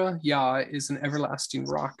Jehovah Yah is an everlasting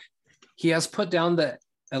rock. He has put down the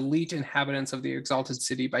elite inhabitants of the exalted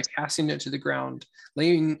city by casting it to the ground,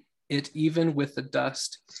 laying it even with the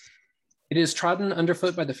dust. It is trodden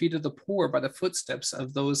underfoot by the feet of the poor, by the footsteps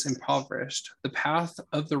of those impoverished. The path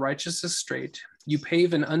of the righteous is straight. You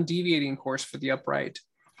pave an undeviating course for the upright.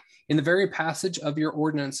 In the very passage of your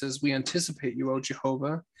ordinances, we anticipate you, O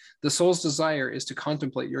Jehovah. The soul's desire is to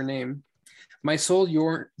contemplate your name. My soul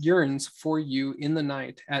yearns for you in the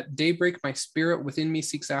night. At daybreak, my spirit within me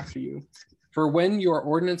seeks after you. For when your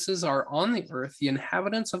ordinances are on the earth, the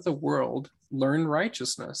inhabitants of the world learn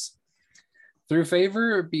righteousness. Through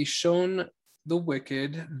favor be shown the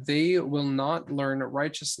wicked, they will not learn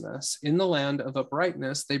righteousness. In the land of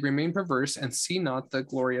uprightness, they remain perverse and see not the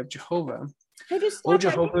glory of Jehovah. Oh,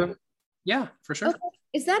 Jehovah. Yeah, for sure. Okay.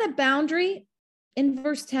 Is that a boundary in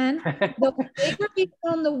verse 10? Though favor be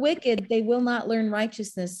shown the wicked, they will not learn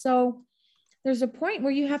righteousness. So there's a point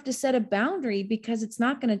where you have to set a boundary because it's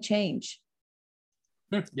not going to change.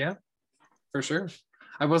 Yeah, for sure.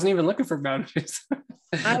 I wasn't even looking for boundaries.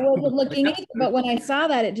 I wasn't looking either, but when I saw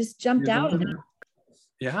that, it just jumped out at me.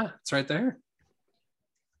 Yeah, it's right there.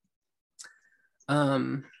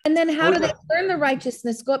 And then how do they learn the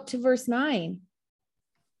righteousness? Go up to verse 9.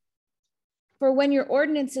 For when your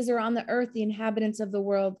ordinances are on the earth, the inhabitants of the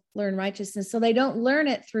world learn righteousness. So they don't learn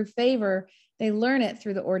it through favor. They learn it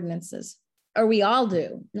through the ordinances. Or we all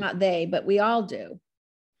do. Not they, but we all do.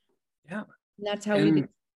 Yeah. And that's how we do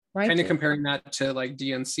righteous. Kind of comparing that to like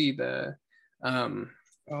DNC,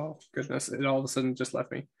 oh goodness, it all of a sudden just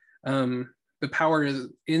left me. The power is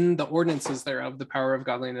in the ordinances thereof, the power of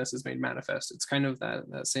godliness is made manifest. It's kind of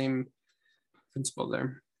that same principle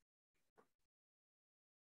there.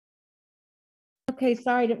 Okay,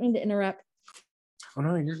 sorry, I didn't mean to interrupt. Oh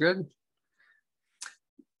no, you're good.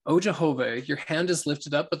 O Jehovah, your hand is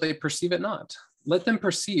lifted up, but they perceive it not. Let them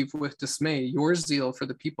perceive with dismay your zeal for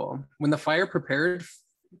the people. When the fire prepared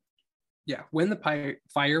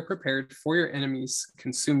for your enemies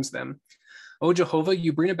consumes them. O Jehovah,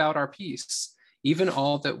 you bring about our peace. Even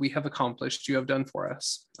all that we have accomplished, you have done for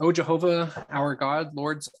us. O Jehovah, our God,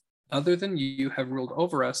 lords other than you have ruled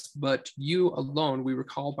over us, but you alone we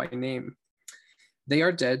recall by name. They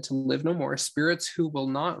are dead to live no more. Spirits who will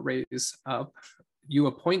not raise up. You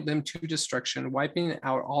appoint them to destruction, wiping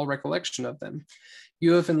out all recollection of them.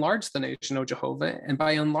 You have enlarged the nation, O Jehovah, and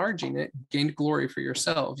by enlarging it, gained glory for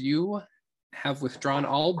yourself. You have withdrawn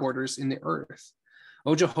all borders in the earth.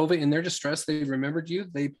 O Jehovah, in their distress, they remembered you.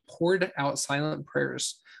 They poured out silent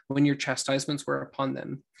prayers when your chastisements were upon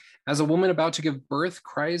them. As a woman about to give birth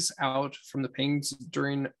cries out from the pains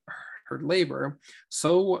during her labor,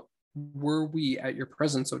 so were we at your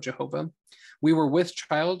presence, O Jehovah? We were with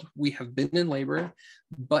child, we have been in labor,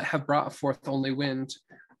 but have brought forth only wind.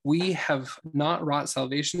 We have not wrought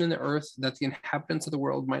salvation in the earth, that the inhabitants of the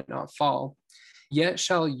world might not fall. Yet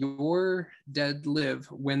shall your dead live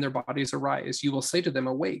when their bodies arise. You will say to them,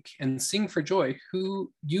 awake and sing for joy,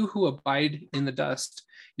 you who abide in the dust.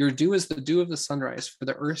 Your dew is the dew of the sunrise, for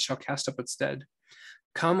the earth shall cast up its dead.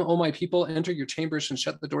 Come, O my people, enter your chambers and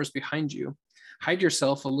shut the doors behind you. Hide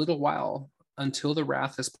yourself a little while until the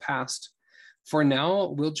wrath is past. For now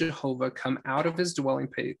will Jehovah come out of his dwelling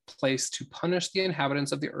place to punish the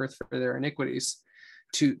inhabitants of the earth for their iniquities.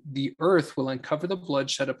 To the earth will uncover the blood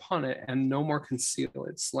shed upon it and no more conceal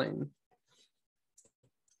its slain.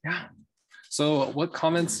 Yeah. So what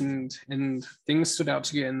comments and things stood out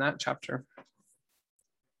to you in that chapter?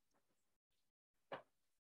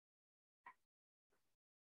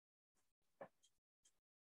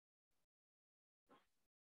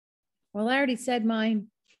 Well, I already said mine.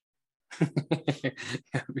 Yeah,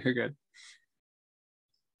 very good.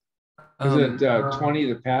 Is it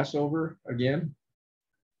 20, the Passover again?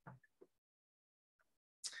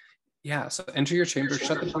 Yeah, so enter your chamber,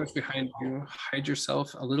 shut the doors behind you, hide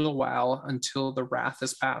yourself a little while until the wrath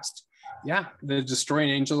is past. Yeah, the destroying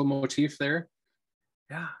angel motif there.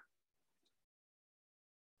 Yeah.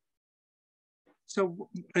 So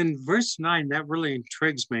in verse 9, that really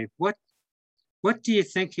intrigues me. What do you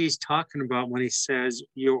think he's talking about when he says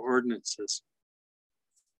your ordinances?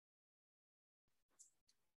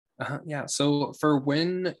 Yeah, so for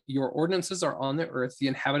when your ordinances are on the earth, the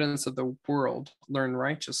inhabitants of the world learn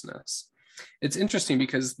righteousness. It's interesting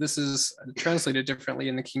because this is translated differently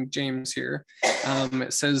in the King James here.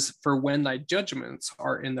 It says, for when thy judgments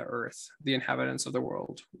are in the earth, the inhabitants of the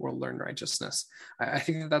world will learn righteousness. I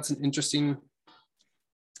think that that's an interesting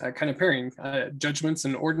kind of pairing. Judgments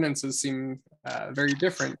and ordinances seem very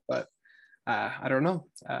different, but I don't know.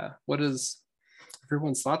 What is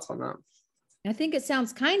everyone's thoughts on that? I think it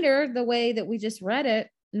sounds kinder the way that we just read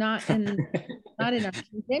it, not in our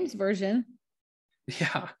King James version.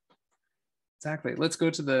 Yeah, exactly. Let's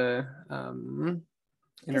go to the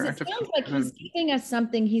interactive. It sounds like he's giving us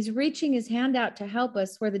something. He's reaching his hand out to help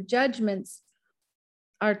us where the judgments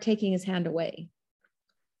are taking his hand away.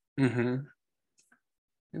 Mm-hmm.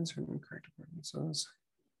 Insert incorrect ordinances.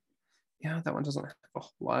 Yeah, that one doesn't have a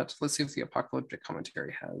whole lot. Let's see if the apocalyptic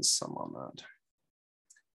commentary has some on that.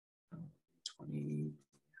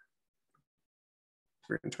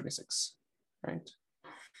 326, right?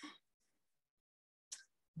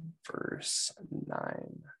 Verse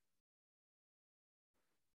 9.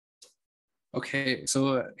 Okay,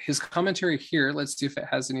 so his commentary here, let's see if it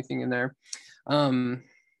has anything in there.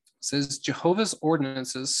 Says, Jehovah's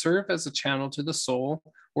ordinances serve as a channel to the soul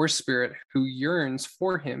or spirit who yearns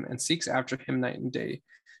for him and seeks after him night and day.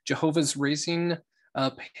 Jehovah's raising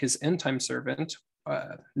up his end-time servant,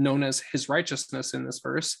 known as his righteousness in this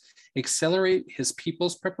verse, accelerate his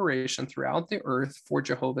people's preparation throughout the earth for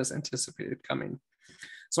Jehovah's anticipated coming.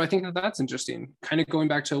 So I think that that's interesting. Kind of going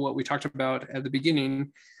back to what we talked about at the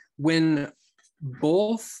beginning, when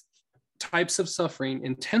both types of suffering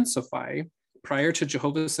intensify prior to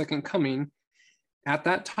Jehovah's second coming, at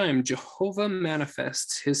that time, Jehovah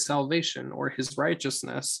manifests his salvation or his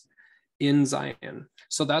righteousness in Zion.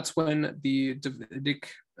 So that's when the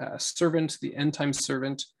Davidic servant, the end time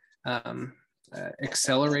servant,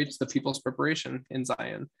 accelerates the people's preparation in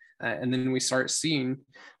Zion. And then we start seeing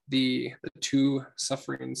the two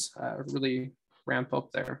sufferings really ramp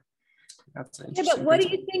up there. That's an interesting but what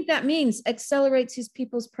principle. do you think that means? Accelerates his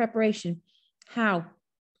people's preparation. How?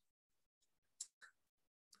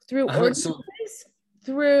 Through ordinances?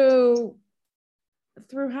 Through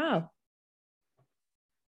how?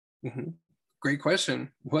 Mm-hmm. Great question.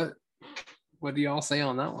 What do y'all say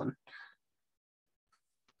on that one?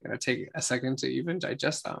 Gonna take a second to even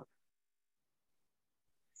digest that.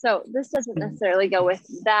 So this doesn't necessarily go with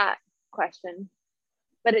that question,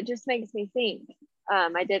 but it just makes me think.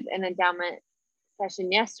 I did an endowment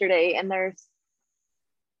session yesterday, and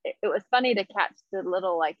it was funny to catch the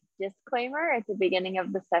little like disclaimer at the beginning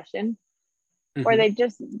of the session, where they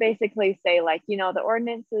just basically say like, you know, the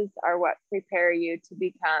ordinances are what prepare you to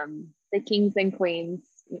become the kings and queens,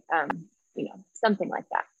 you know, something like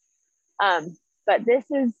that. But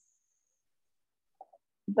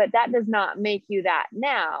that does not make you that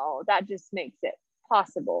now. That just makes it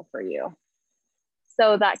possible for you.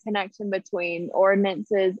 So that connection between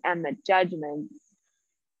ordinances and the judgments,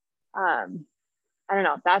 I don't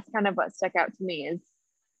know, that's kind of what stuck out to me is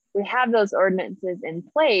we have those ordinances in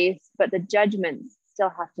place, but the judgments still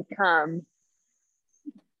have to come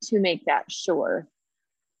to make that sure.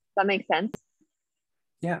 Does that make sense?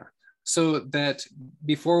 Yeah, so that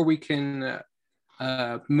before we can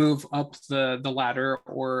move up the ladder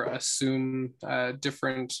or assume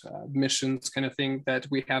different missions kind of thing, that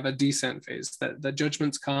we have a descent phase, that the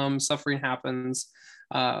judgments come, suffering happens,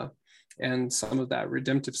 and some of that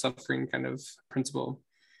redemptive suffering kind of principle,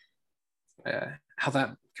 how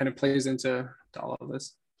that kind of plays into all of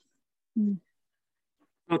this.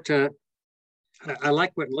 Well, I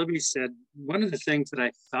like what Libby said. One of the things that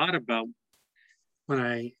I thought about when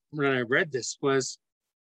I read this was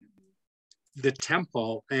the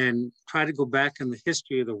temple, and try to go back in the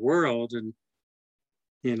history of the world, and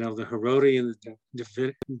the Herodian,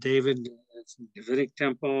 the Davidic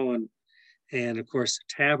temple, and of course the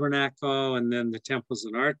tabernacle, and then the temples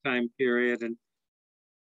in our time period,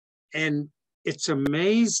 and it's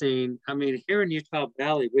amazing. I mean, here in Utah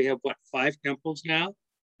Valley, we have 5 temples now,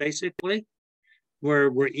 basically,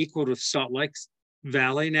 where we're equal to Salt Lake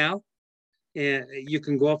Valley now. And you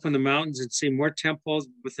can go up in the mountains and see more temples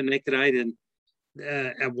with the naked eye than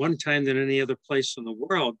at one time than any other place in the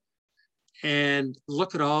world. And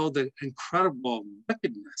look at all the incredible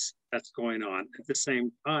wickedness that's going on at the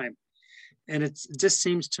same time. And it just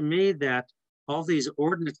seems to me that all these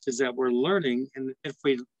ordinances that we're learning, and if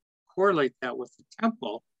we correlate that with the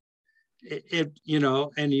temple,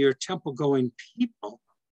 and you're temple going people,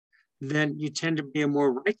 then you tend to be a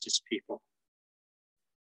more righteous people.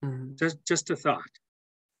 Mm-hmm. Just a thought.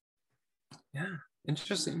 Yeah,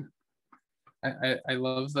 interesting. I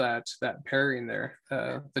love that pairing there,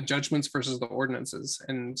 the judgments versus the ordinances,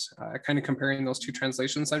 and kind of comparing those two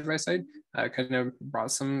translations side by side, kind of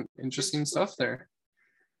brought some interesting stuff there.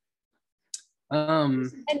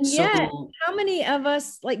 And yet, how many of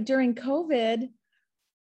us, like during COVID,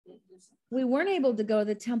 we weren't able to go to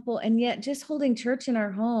the temple, and yet just holding church in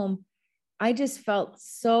our home, I just felt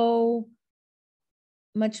so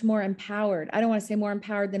much more empowered. I don't want to say more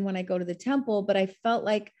empowered than when I go to the temple, but I felt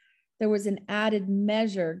like there was an added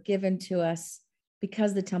measure given to us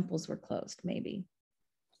because the temples were closed, maybe.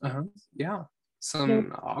 Yeah,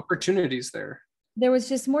 some opportunities there. There was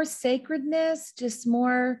just more sacredness, just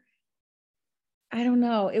more, I don't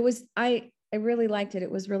know. It was, I really liked it.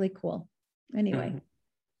 It was really cool. Anyway.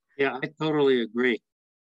 Yeah, I totally agree.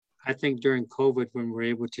 I think during COVID, when we were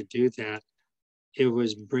able to do that, it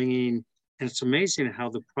was bringing, and it's amazing how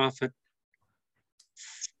the prophet,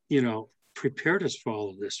 prepared us for all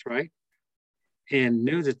of this, right? And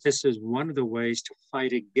knew that this is one of the ways to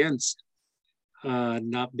fight against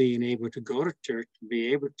not being able to go to church, to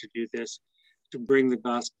be able to do this, to bring the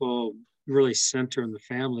gospel really center in the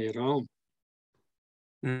family at home.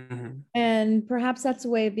 Mm-hmm. And perhaps that's a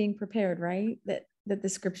way of being prepared, right? That the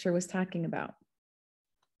scripture was talking about.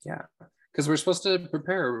 Yeah, because we're supposed to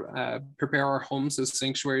prepare our homes as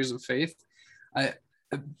sanctuaries of faith.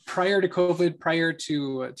 Prior to COVID, prior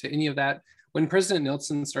to any of that, when President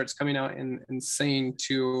Nelson starts coming out and saying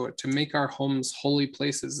to make our homes holy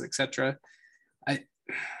places, etc., I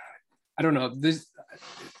don't know.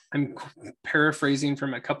 I'm paraphrasing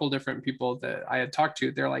from a couple different people that I had talked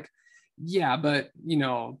to. They're like, yeah, but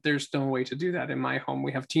there's no way to do that in my home.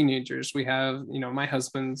 We have teenagers. We have, my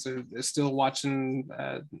husband's is still watching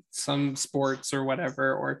some sports or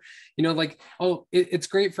whatever, or, it's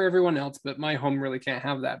great for everyone else, but my home really can't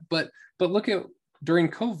have that. But look at during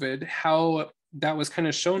COVID, how that was kind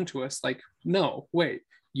of shown to us, like, no, wait,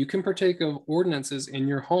 you can partake of ordinances in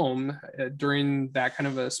your home during that kind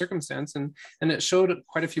of a circumstance. And it showed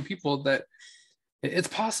quite a few people that it's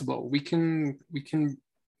possible. We can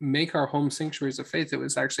make our home sanctuaries of faith. It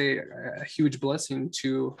was actually a huge blessing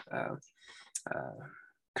to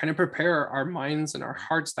kind of prepare our minds and our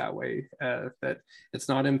hearts that way, that it's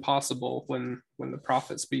not impossible when the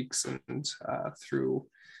prophet speaks, and through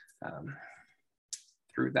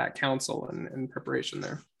that counsel and preparation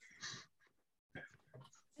there.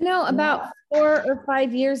 About 4 or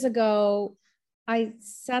 5 years ago, I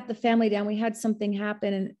sat the family down. We had something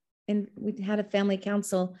happen, and we had a family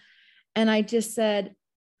council, and I just said,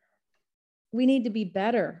 we need to be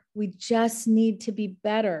better. We just need to be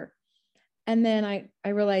better. And then I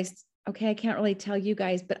realized, okay, I can't really tell you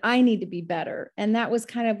guys, but I need to be better. And that was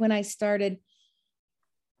kind of when I started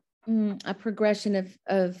a progression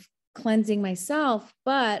of cleansing myself.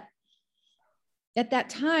 But at that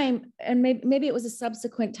time, and maybe it was a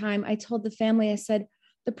subsequent time, I told the family, I said,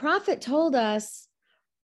 the prophet told us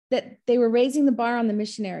that they were raising the bar on the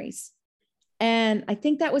missionaries. And I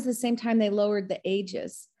think that was the same time they lowered the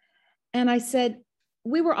ages. And I said,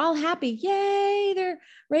 we were all happy. Yay, they're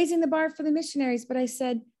raising the bar for the missionaries. But I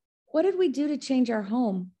said, what did we do to change our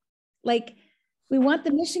home? Like, we want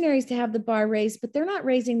the missionaries to have the bar raised, but they're not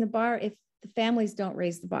raising the bar if the families don't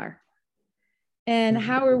raise the bar. And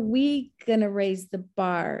how are we going to raise the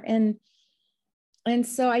bar? And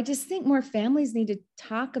so I just think more families need to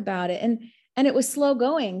talk about it. And it was slow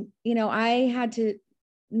going. You know, I had to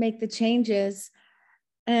make the changes,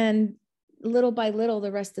 and little by little,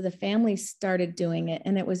 the rest of the family started doing it.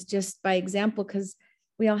 And it was just by example, because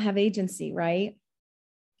we all have agency, right?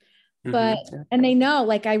 But, and they know,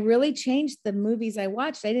 like, I really changed the movies I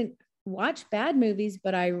watched. I didn't watch bad movies,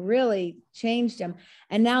 but I really changed them.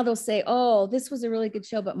 And now they'll say, oh, this was a really good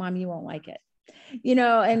show, but Mom, you won't like it, you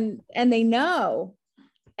know, and they know.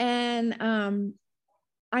 And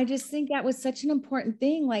I just think that was such an important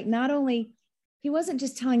thing. Like, not only, he wasn't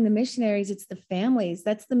just telling the missionaries, it's the families.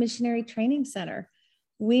 That's the missionary training center.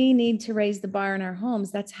 We need to raise the bar in our homes.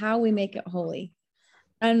 That's how we make it holy.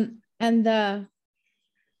 And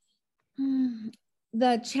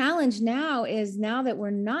the challenge now is, now that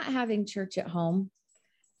we're not having church at home,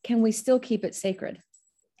 can we still keep it sacred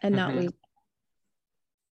and not lose?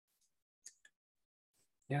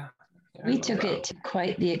 Yeah. We took it to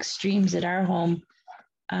quite the extremes at our home.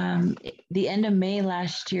 The end of May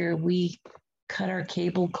last year, we cut our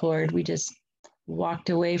cable cord. We just walked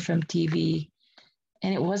away from TV,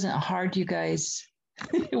 and it wasn't hard, you guys.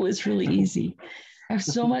 It was really easy. I have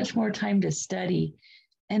so much more time to study.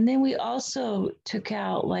 And then we also took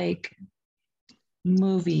out like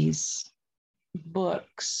movies,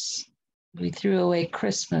 books. We threw away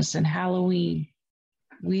Christmas and Halloween.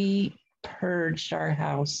 We purged our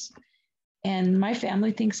house. And my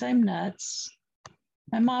family thinks I'm nuts.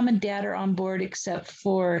 My mom and dad are on board, except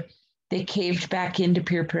for they caved back into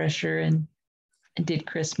peer pressure and did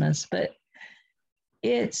Christmas. But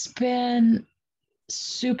it's been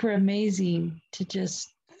super amazing to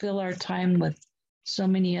just fill our time with so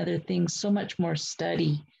many other things, so much more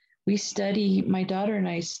study. We study, my daughter and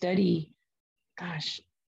I study, gosh,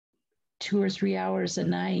 2 or 3 hours a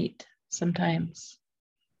night sometimes.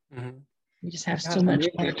 We just have so much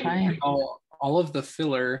more time. All of the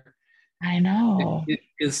filler, I know, it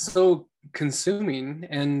is so consuming,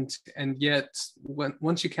 and yet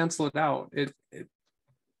once you cancel it out,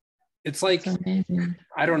 it's like,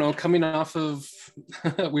 I don't know, coming off of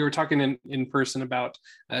we were talking in person about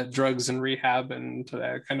drugs and rehab and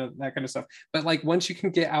that kind of stuff, but like, once you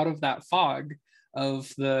can get out of that fog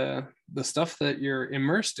of the stuff that you're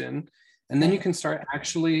immersed in, and then you can start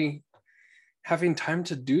actually having time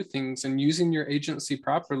to do things and using your agency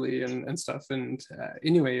properly and stuff. And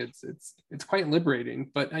anyway, it's quite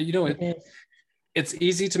liberating. But you know, it's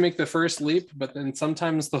easy to make the first leap, but then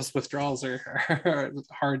sometimes those withdrawals are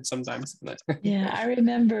hard sometimes. Yeah, I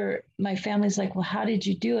remember my family's like, well, how did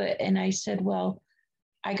you do it? And I said, well,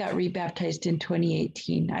 I got rebaptized in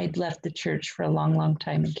 2018. I'd left the church for a long, long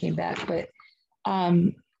time and came back. But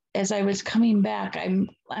as I was coming back, I'm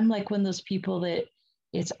like one of those people that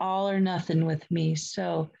it's all or nothing with me.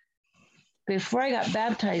 So before I got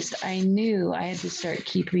baptized, I knew I had to start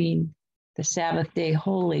keeping the Sabbath day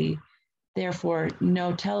holy. Therefore,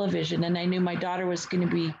 no television. And I knew my daughter was going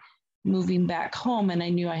to be moving back home, and I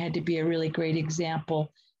knew I had to be a really great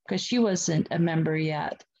example because she wasn't a member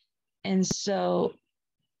yet. And so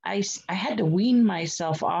I had to wean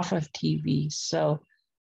myself off of TV. So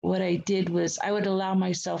what I did was I would allow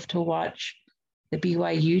myself to watch the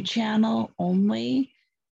BYU channel only.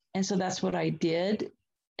 And so that's what I did.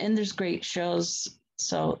 And there's great shows.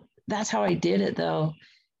 So that's how I did it, though.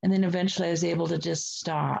 And then eventually I was able to just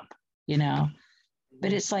stop. You know,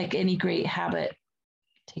 but it's like any great habit.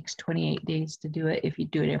 It takes 28 days to do it if you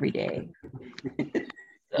do it every day.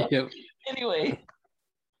 So, anyway,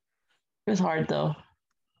 it was hard though.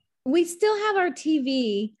 We still have our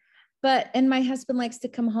TV, and my husband likes to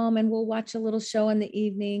come home and we'll watch a little show in the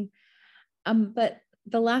evening. But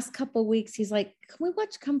the last couple of weeks, he's like, can we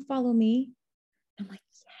watch Come Follow Me? I'm like,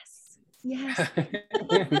 yes.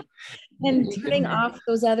 And turning off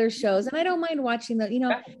those other shows. And I don't mind watching that, you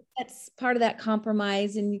know, that's part of that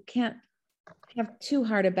compromise, and you can't have too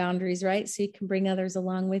hard of boundaries, right? So you can bring others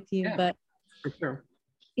along with you. Yeah, but for sure.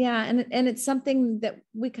 Yeah. And it's something that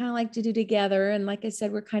we kind of like to do together. And like I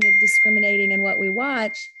said, we're kind of discriminating in what we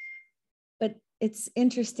watch, but it's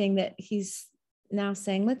interesting that he's now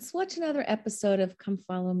saying, let's watch another episode of Come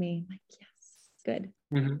Follow Me. I'm like, yes, good.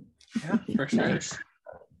 Yeah, for sure. Nice.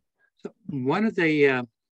 One of the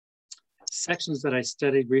sections that I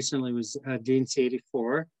studied recently was D&C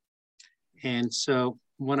 84. And so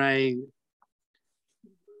when I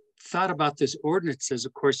thought about this ordinances,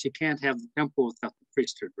 of course, you can't have the temple without the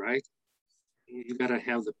priesthood, right? You got to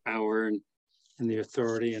have the power and the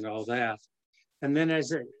authority and all that. And then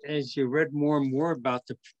as you read more and more about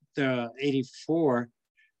the 84,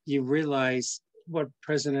 you realize what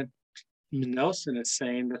President Nelson is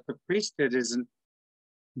saying that the priesthood isn't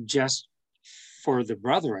just for the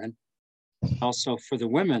brethren, also for the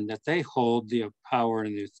women, that they hold the power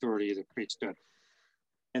and the authority of the priesthood.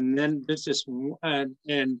 And then there's this one,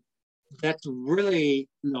 and that's really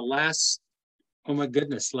in the last, oh my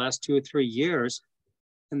goodness, last 2 or 3 years.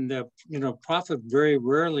 And the prophet very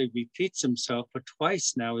rarely repeats himself, but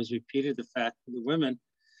twice now has repeated the fact for the women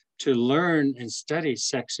to learn and study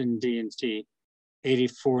section D and C,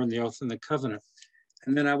 84 in the Oath and the Covenant.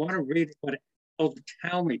 And then I want to read what Elder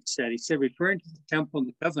Talmage said. He said, referring to the temple and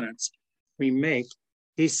the covenants we make,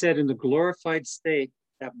 he said, in the glorified state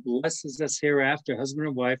that blesses us hereafter, husband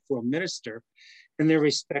and wife will minister in their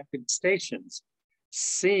respective stations,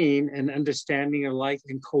 seeing and understanding alike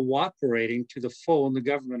and cooperating to the full in the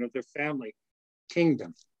government of their family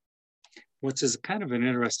kingdom, which is kind of an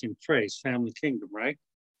interesting phrase, family kingdom, right?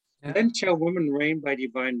 Yeah. Then shall women reign by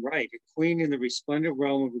divine right, a queen in the resplendent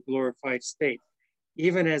realm of a glorified state,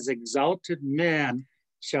 even as exalted man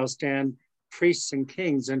shall stand priests and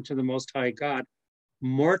kings unto the Most High God.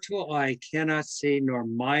 Mortal eye cannot see nor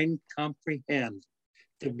mind comprehend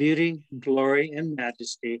the beauty, glory, and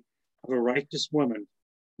majesty of a righteous woman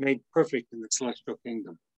made perfect in the celestial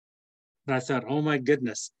kingdom. And I thought, oh my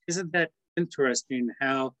goodness, isn't that interesting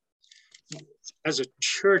how as a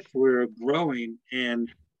church we're growing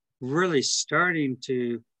and really starting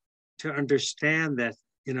to understand that,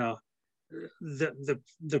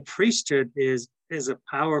 the priesthood is a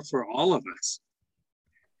power for all of us.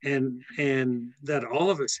 And that all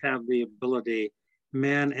of us have the ability,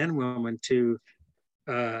 man and woman, to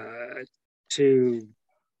have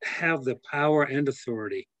the power and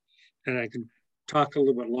authority. And I can talk a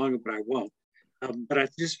little bit longer, but I won't. But I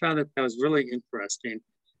just found that was really interesting,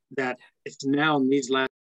 that it's now in these last.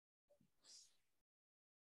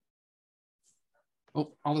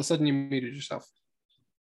 Oh, all of a sudden you muted yourself.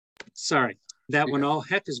 Sorry, that when all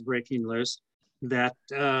heck is breaking loose, that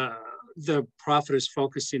the prophet is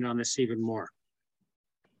focusing on this even more.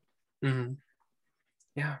 Mm-hmm.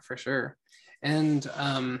 Yeah, for sure. And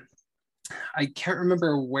I can't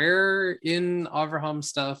remember where in Avraham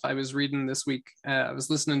stuff I was reading this week. I was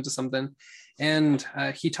listening to something, and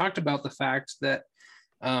he talked about the fact that,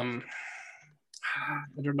 I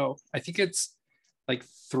don't know, I think it's like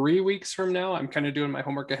 3 weeks from now. I'm kind of doing my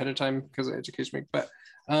homework ahead of time because of Education Week, but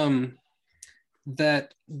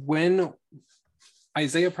that when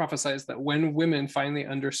Isaiah prophesies that when women finally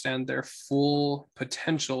understand their full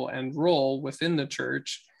potential and role within the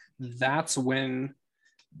church, that's when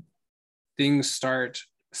things start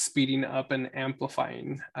speeding up and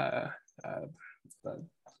amplifying. I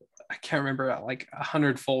can't remember, like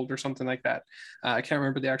 100-fold or something like that. I can't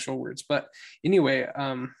remember the actual words, but anyway,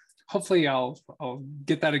 hopefully I'll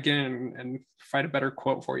get that again and find a better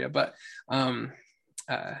quote for you. But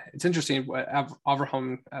it's interesting what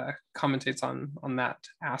Avraham commentates on that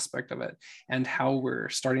aspect of it, and how we're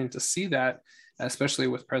starting to see that, especially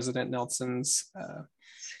with President Nelson's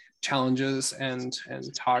challenges and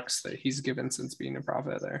talks that he's given since being a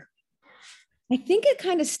prophet there. I think it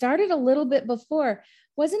kind of started a little bit before.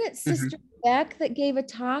 Wasn't it Sister Beck that gave a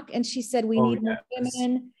talk and she said, we need more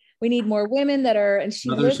women. We need more women that are, and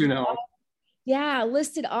she listed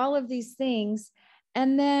all of these things.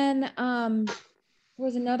 And then there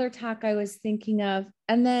was another talk I was thinking of,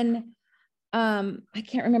 and then I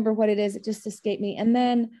can't remember what it is. It just escaped me. And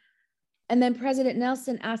then President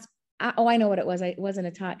Nelson asked, oh, I know what it was. It wasn't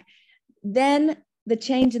a talk. Then the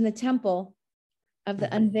change in the temple of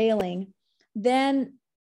the unveiling, then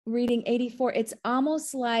reading 84, it's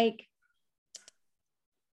almost like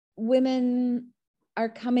women are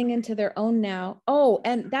coming into their own now. Oh,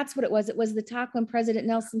 and that's what it was. It was the talk when President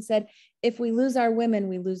Nelson said, if we lose our women,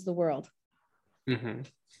 we lose the world. Mm-hmm.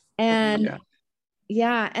 And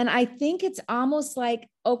and I think it's almost like,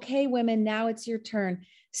 okay, women, now it's your turn.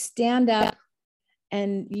 Stand up,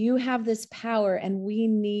 and you have this power, and we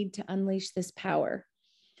need to unleash this power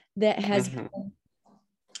that has been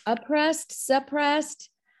oppressed, suppressed,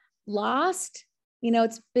 lost.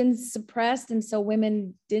 It's been suppressed, and so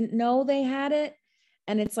women didn't know they had it.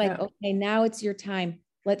 And it's like, okay, now it's your time.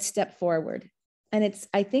 Let's step forward. And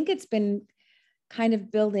I think it's been kind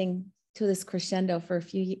of building to this crescendo for a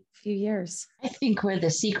few years. I think we're the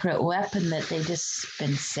secret weapon that they just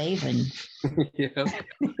been saving.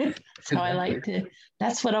 So I like to,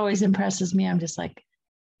 that's what always impresses me. I'm just like,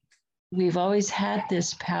 we've always had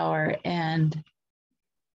this power, and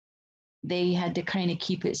they had to kind of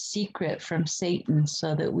keep it secret from Satan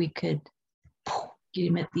so that we could get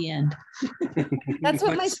him at the end. That's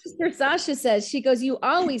what my sister Sasha says. She goes, you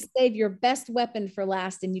always save your best weapon for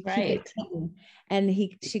last, and you keep it hidden. And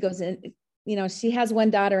she goes, you know, she has one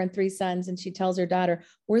daughter and 3 sons, and she tells her daughter,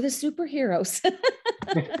 we're the superheroes.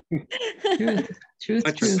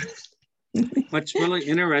 Truth. What's really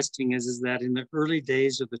interesting is that in the early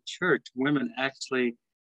days of the church, women actually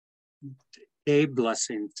gave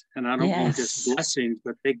blessings. And I don't mean just blessings,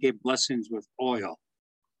 but they gave blessings with oil.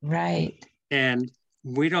 Right. And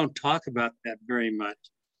we don't talk about that very much.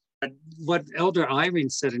 But what Elder Irene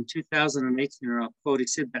said in 2018, and I'll quote, he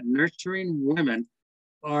said that nurturing women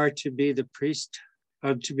are to be the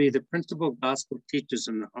principal gospel teachers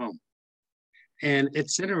in the home. And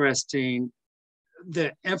it's interesting,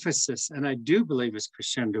 the emphasis, and I do believe it's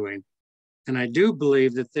crescendoing, and I do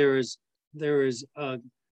believe that there is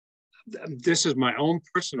this is my own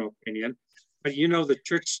personal opinion, but you know, the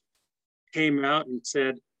church came out and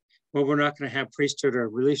said, well, we're not going to have priesthood or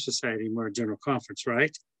relief society anymore, general conference,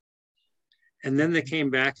 right? And then they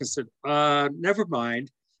came back and said, never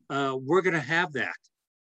mind, we're going to have that.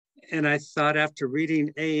 And I thought, after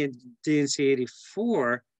reading D&C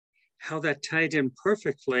 84, how that tied in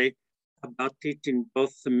perfectly about teaching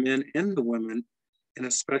both the men and the women in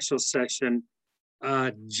a special session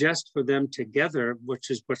just for them together,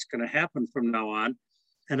 which is what's going to happen from now on.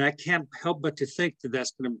 And I can't help but to think that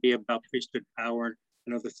that's going to be about priesthood power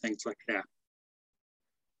and other things like that.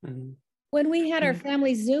 Mm-hmm. When we had our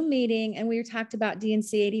family Zoom meeting and we talked about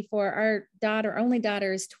D&C 84, our only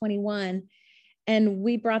daughter is 21. And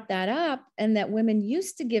we brought that up, and that women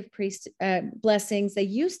used to give blessings. They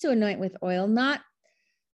used to anoint with oil, not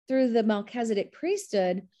through the Melchizedek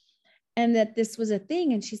priesthood, and that this was a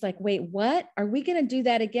thing. And she's like, wait, what? Are we going to do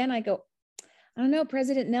that again? I go, I don't know.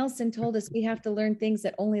 President Nelson told us we have to learn things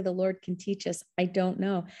that only the Lord can teach us. I don't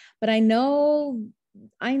know. But I know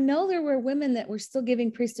there were women that were still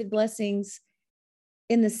giving priesthood blessings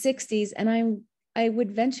in the 60s. And I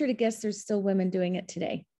would venture to guess there's still women doing it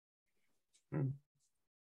today.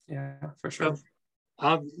 Yeah, for sure.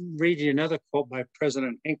 I'll read you another quote by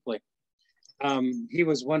President Hinckley. He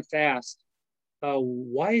was once asked,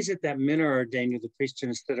 why is it that men are ordained to the priesthood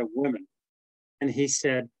instead of women? And he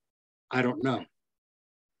said, I don't know.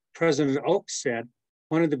 President Oaks said,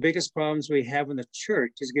 one of the biggest problems we have in the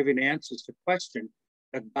church is giving answers to questions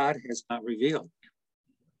that God has not revealed.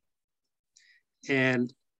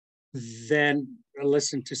 And then I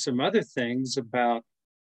listened to some other things about,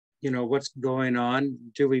 you know, what's going on.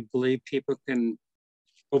 Do we believe people can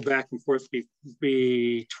go back and forth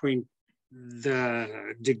between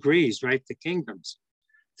the degrees, right? The kingdoms,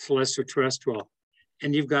 celestial, terrestrial.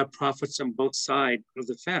 And you've got prophets on both sides of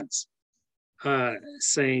the fence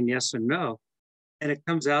saying yes or no. And it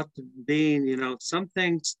comes out to being, you know, some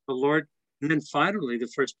things the Lord, and then finally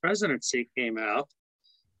the first presidency came out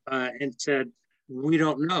and said, we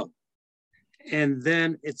don't know. And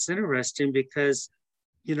then it's interesting because,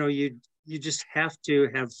 you know, you just have to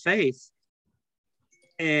have faith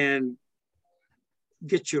and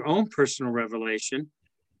get your own personal revelation,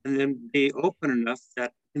 and then be open enough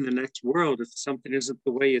that in the next world, if something isn't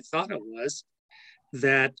the way you thought it was,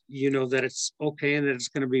 that you know that it's okay and that it's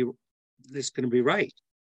going to be right.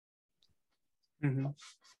 Mm-hmm.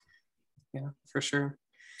 Yeah, for sure.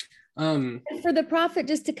 And for the prophet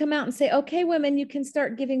just to come out and say, okay, women, you can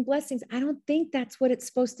start giving blessings. I don't think that's what it's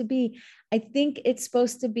supposed to be. I think it's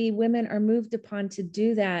supposed to be women are moved upon to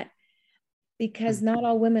do that, because not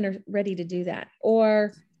all women are ready to do that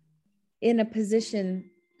or in a position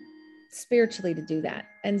spiritually to do that.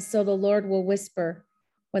 And so the Lord will whisper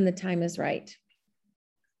when the time is right.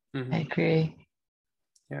 Mm-hmm. I agree.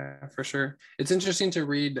 Yeah, for sure. It's interesting to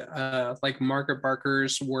read like Margaret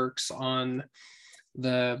Barker's works on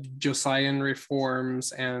the Josian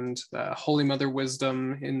reforms and Holy Mother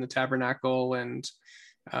wisdom in the tabernacle, and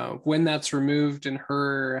when that's removed, and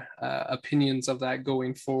her opinions of that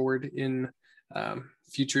going forward in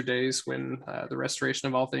future days when the restoration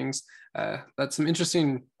of all things. That's some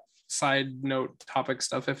interesting side note topic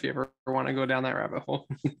stuff if you ever want to go down that rabbit hole.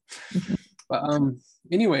 But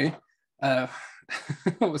anyway,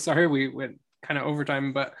 sorry we went kind of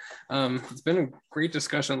overtime, but it's been a great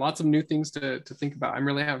discussion. Lots of new things to think about. I'm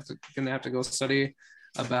really gonna have to go study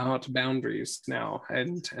about boundaries now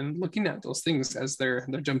and looking at those things as they're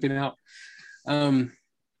jumping out.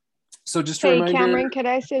 So just a reminder, Cameron, could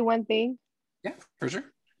I say one thing? Yeah, for sure.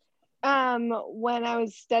 When I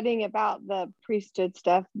was studying about the priesthood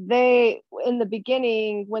stuff, they, in the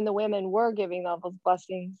beginning, when the women were giving all those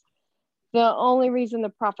blessings, the only reason the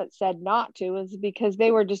prophet said not to is because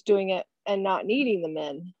they were just doing it and not needing the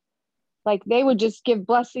men. Like they would just give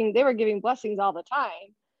blessings. They were giving blessings all the time.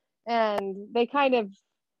 And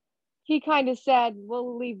he kind of said,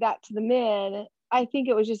 we'll leave that to the men. I think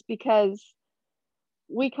it was just because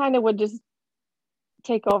we kind of would just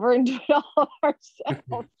take over and do it all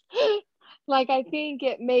ourselves. Like, I think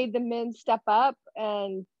it made the men step up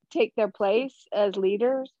and take their place as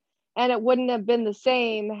leaders, and it wouldn't have been the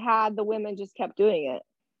same had the women just kept doing it.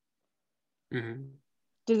 Mm-hmm.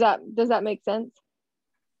 Does that make sense?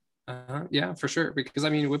 Yeah, for sure. Because I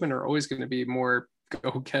mean, women are always going to be more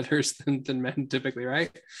go-getters than men typically, right?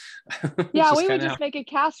 Yeah, we would just make a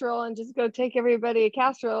casserole and just go take everybody a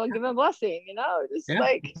casserole and give them a blessing, just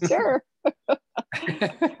like, sure.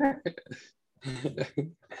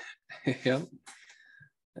 Yeah.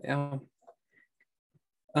 Yeah.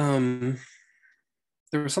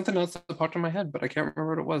 There was something else that popped in my head, but I can't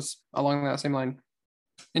remember what it was along that same line.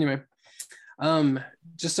 Anyway,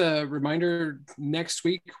 just a reminder, next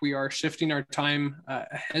week we are shifting our time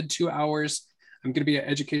ahead 2 hours. I'm going to be at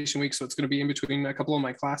Education Week, so it's going to be in between a couple of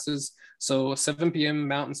my classes. So 7 p.m.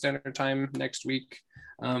 Mountain Standard Time next week.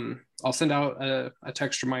 I'll send out a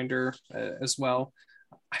text reminder as well.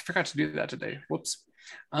 I forgot to do that today. Whoops.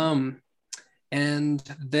 And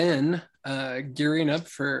then gearing up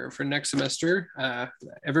for next semester,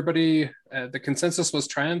 everybody, the consensus was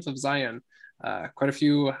Triumph of Zion. Quite a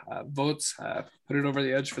few votes put it over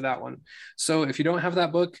the edge for that one. So if you don't have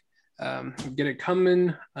that book, get it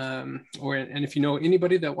coming, and if you know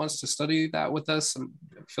anybody that wants to study that with us,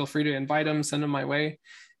 feel free to invite them, send them my way.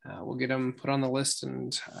 We'll get them put on the list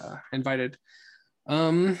and invited.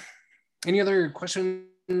 Any other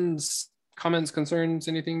questions, comments, concerns,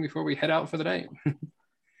 anything before we head out for the night?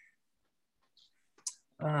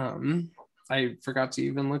 I forgot to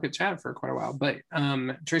even look at chat for quite a while, but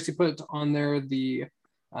Tracy put on there the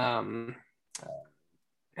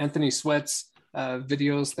Anthony Sweat's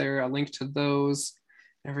videos there, a link to those,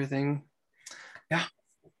 everything. Yeah,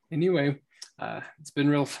 anyway, it's been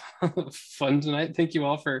real fun tonight. Thank you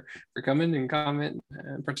all for coming and comment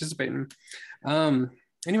and participating.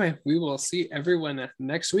 Anyway, we will see everyone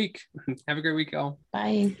next week. Have a great week, y'all.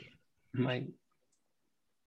 Bye. Bye.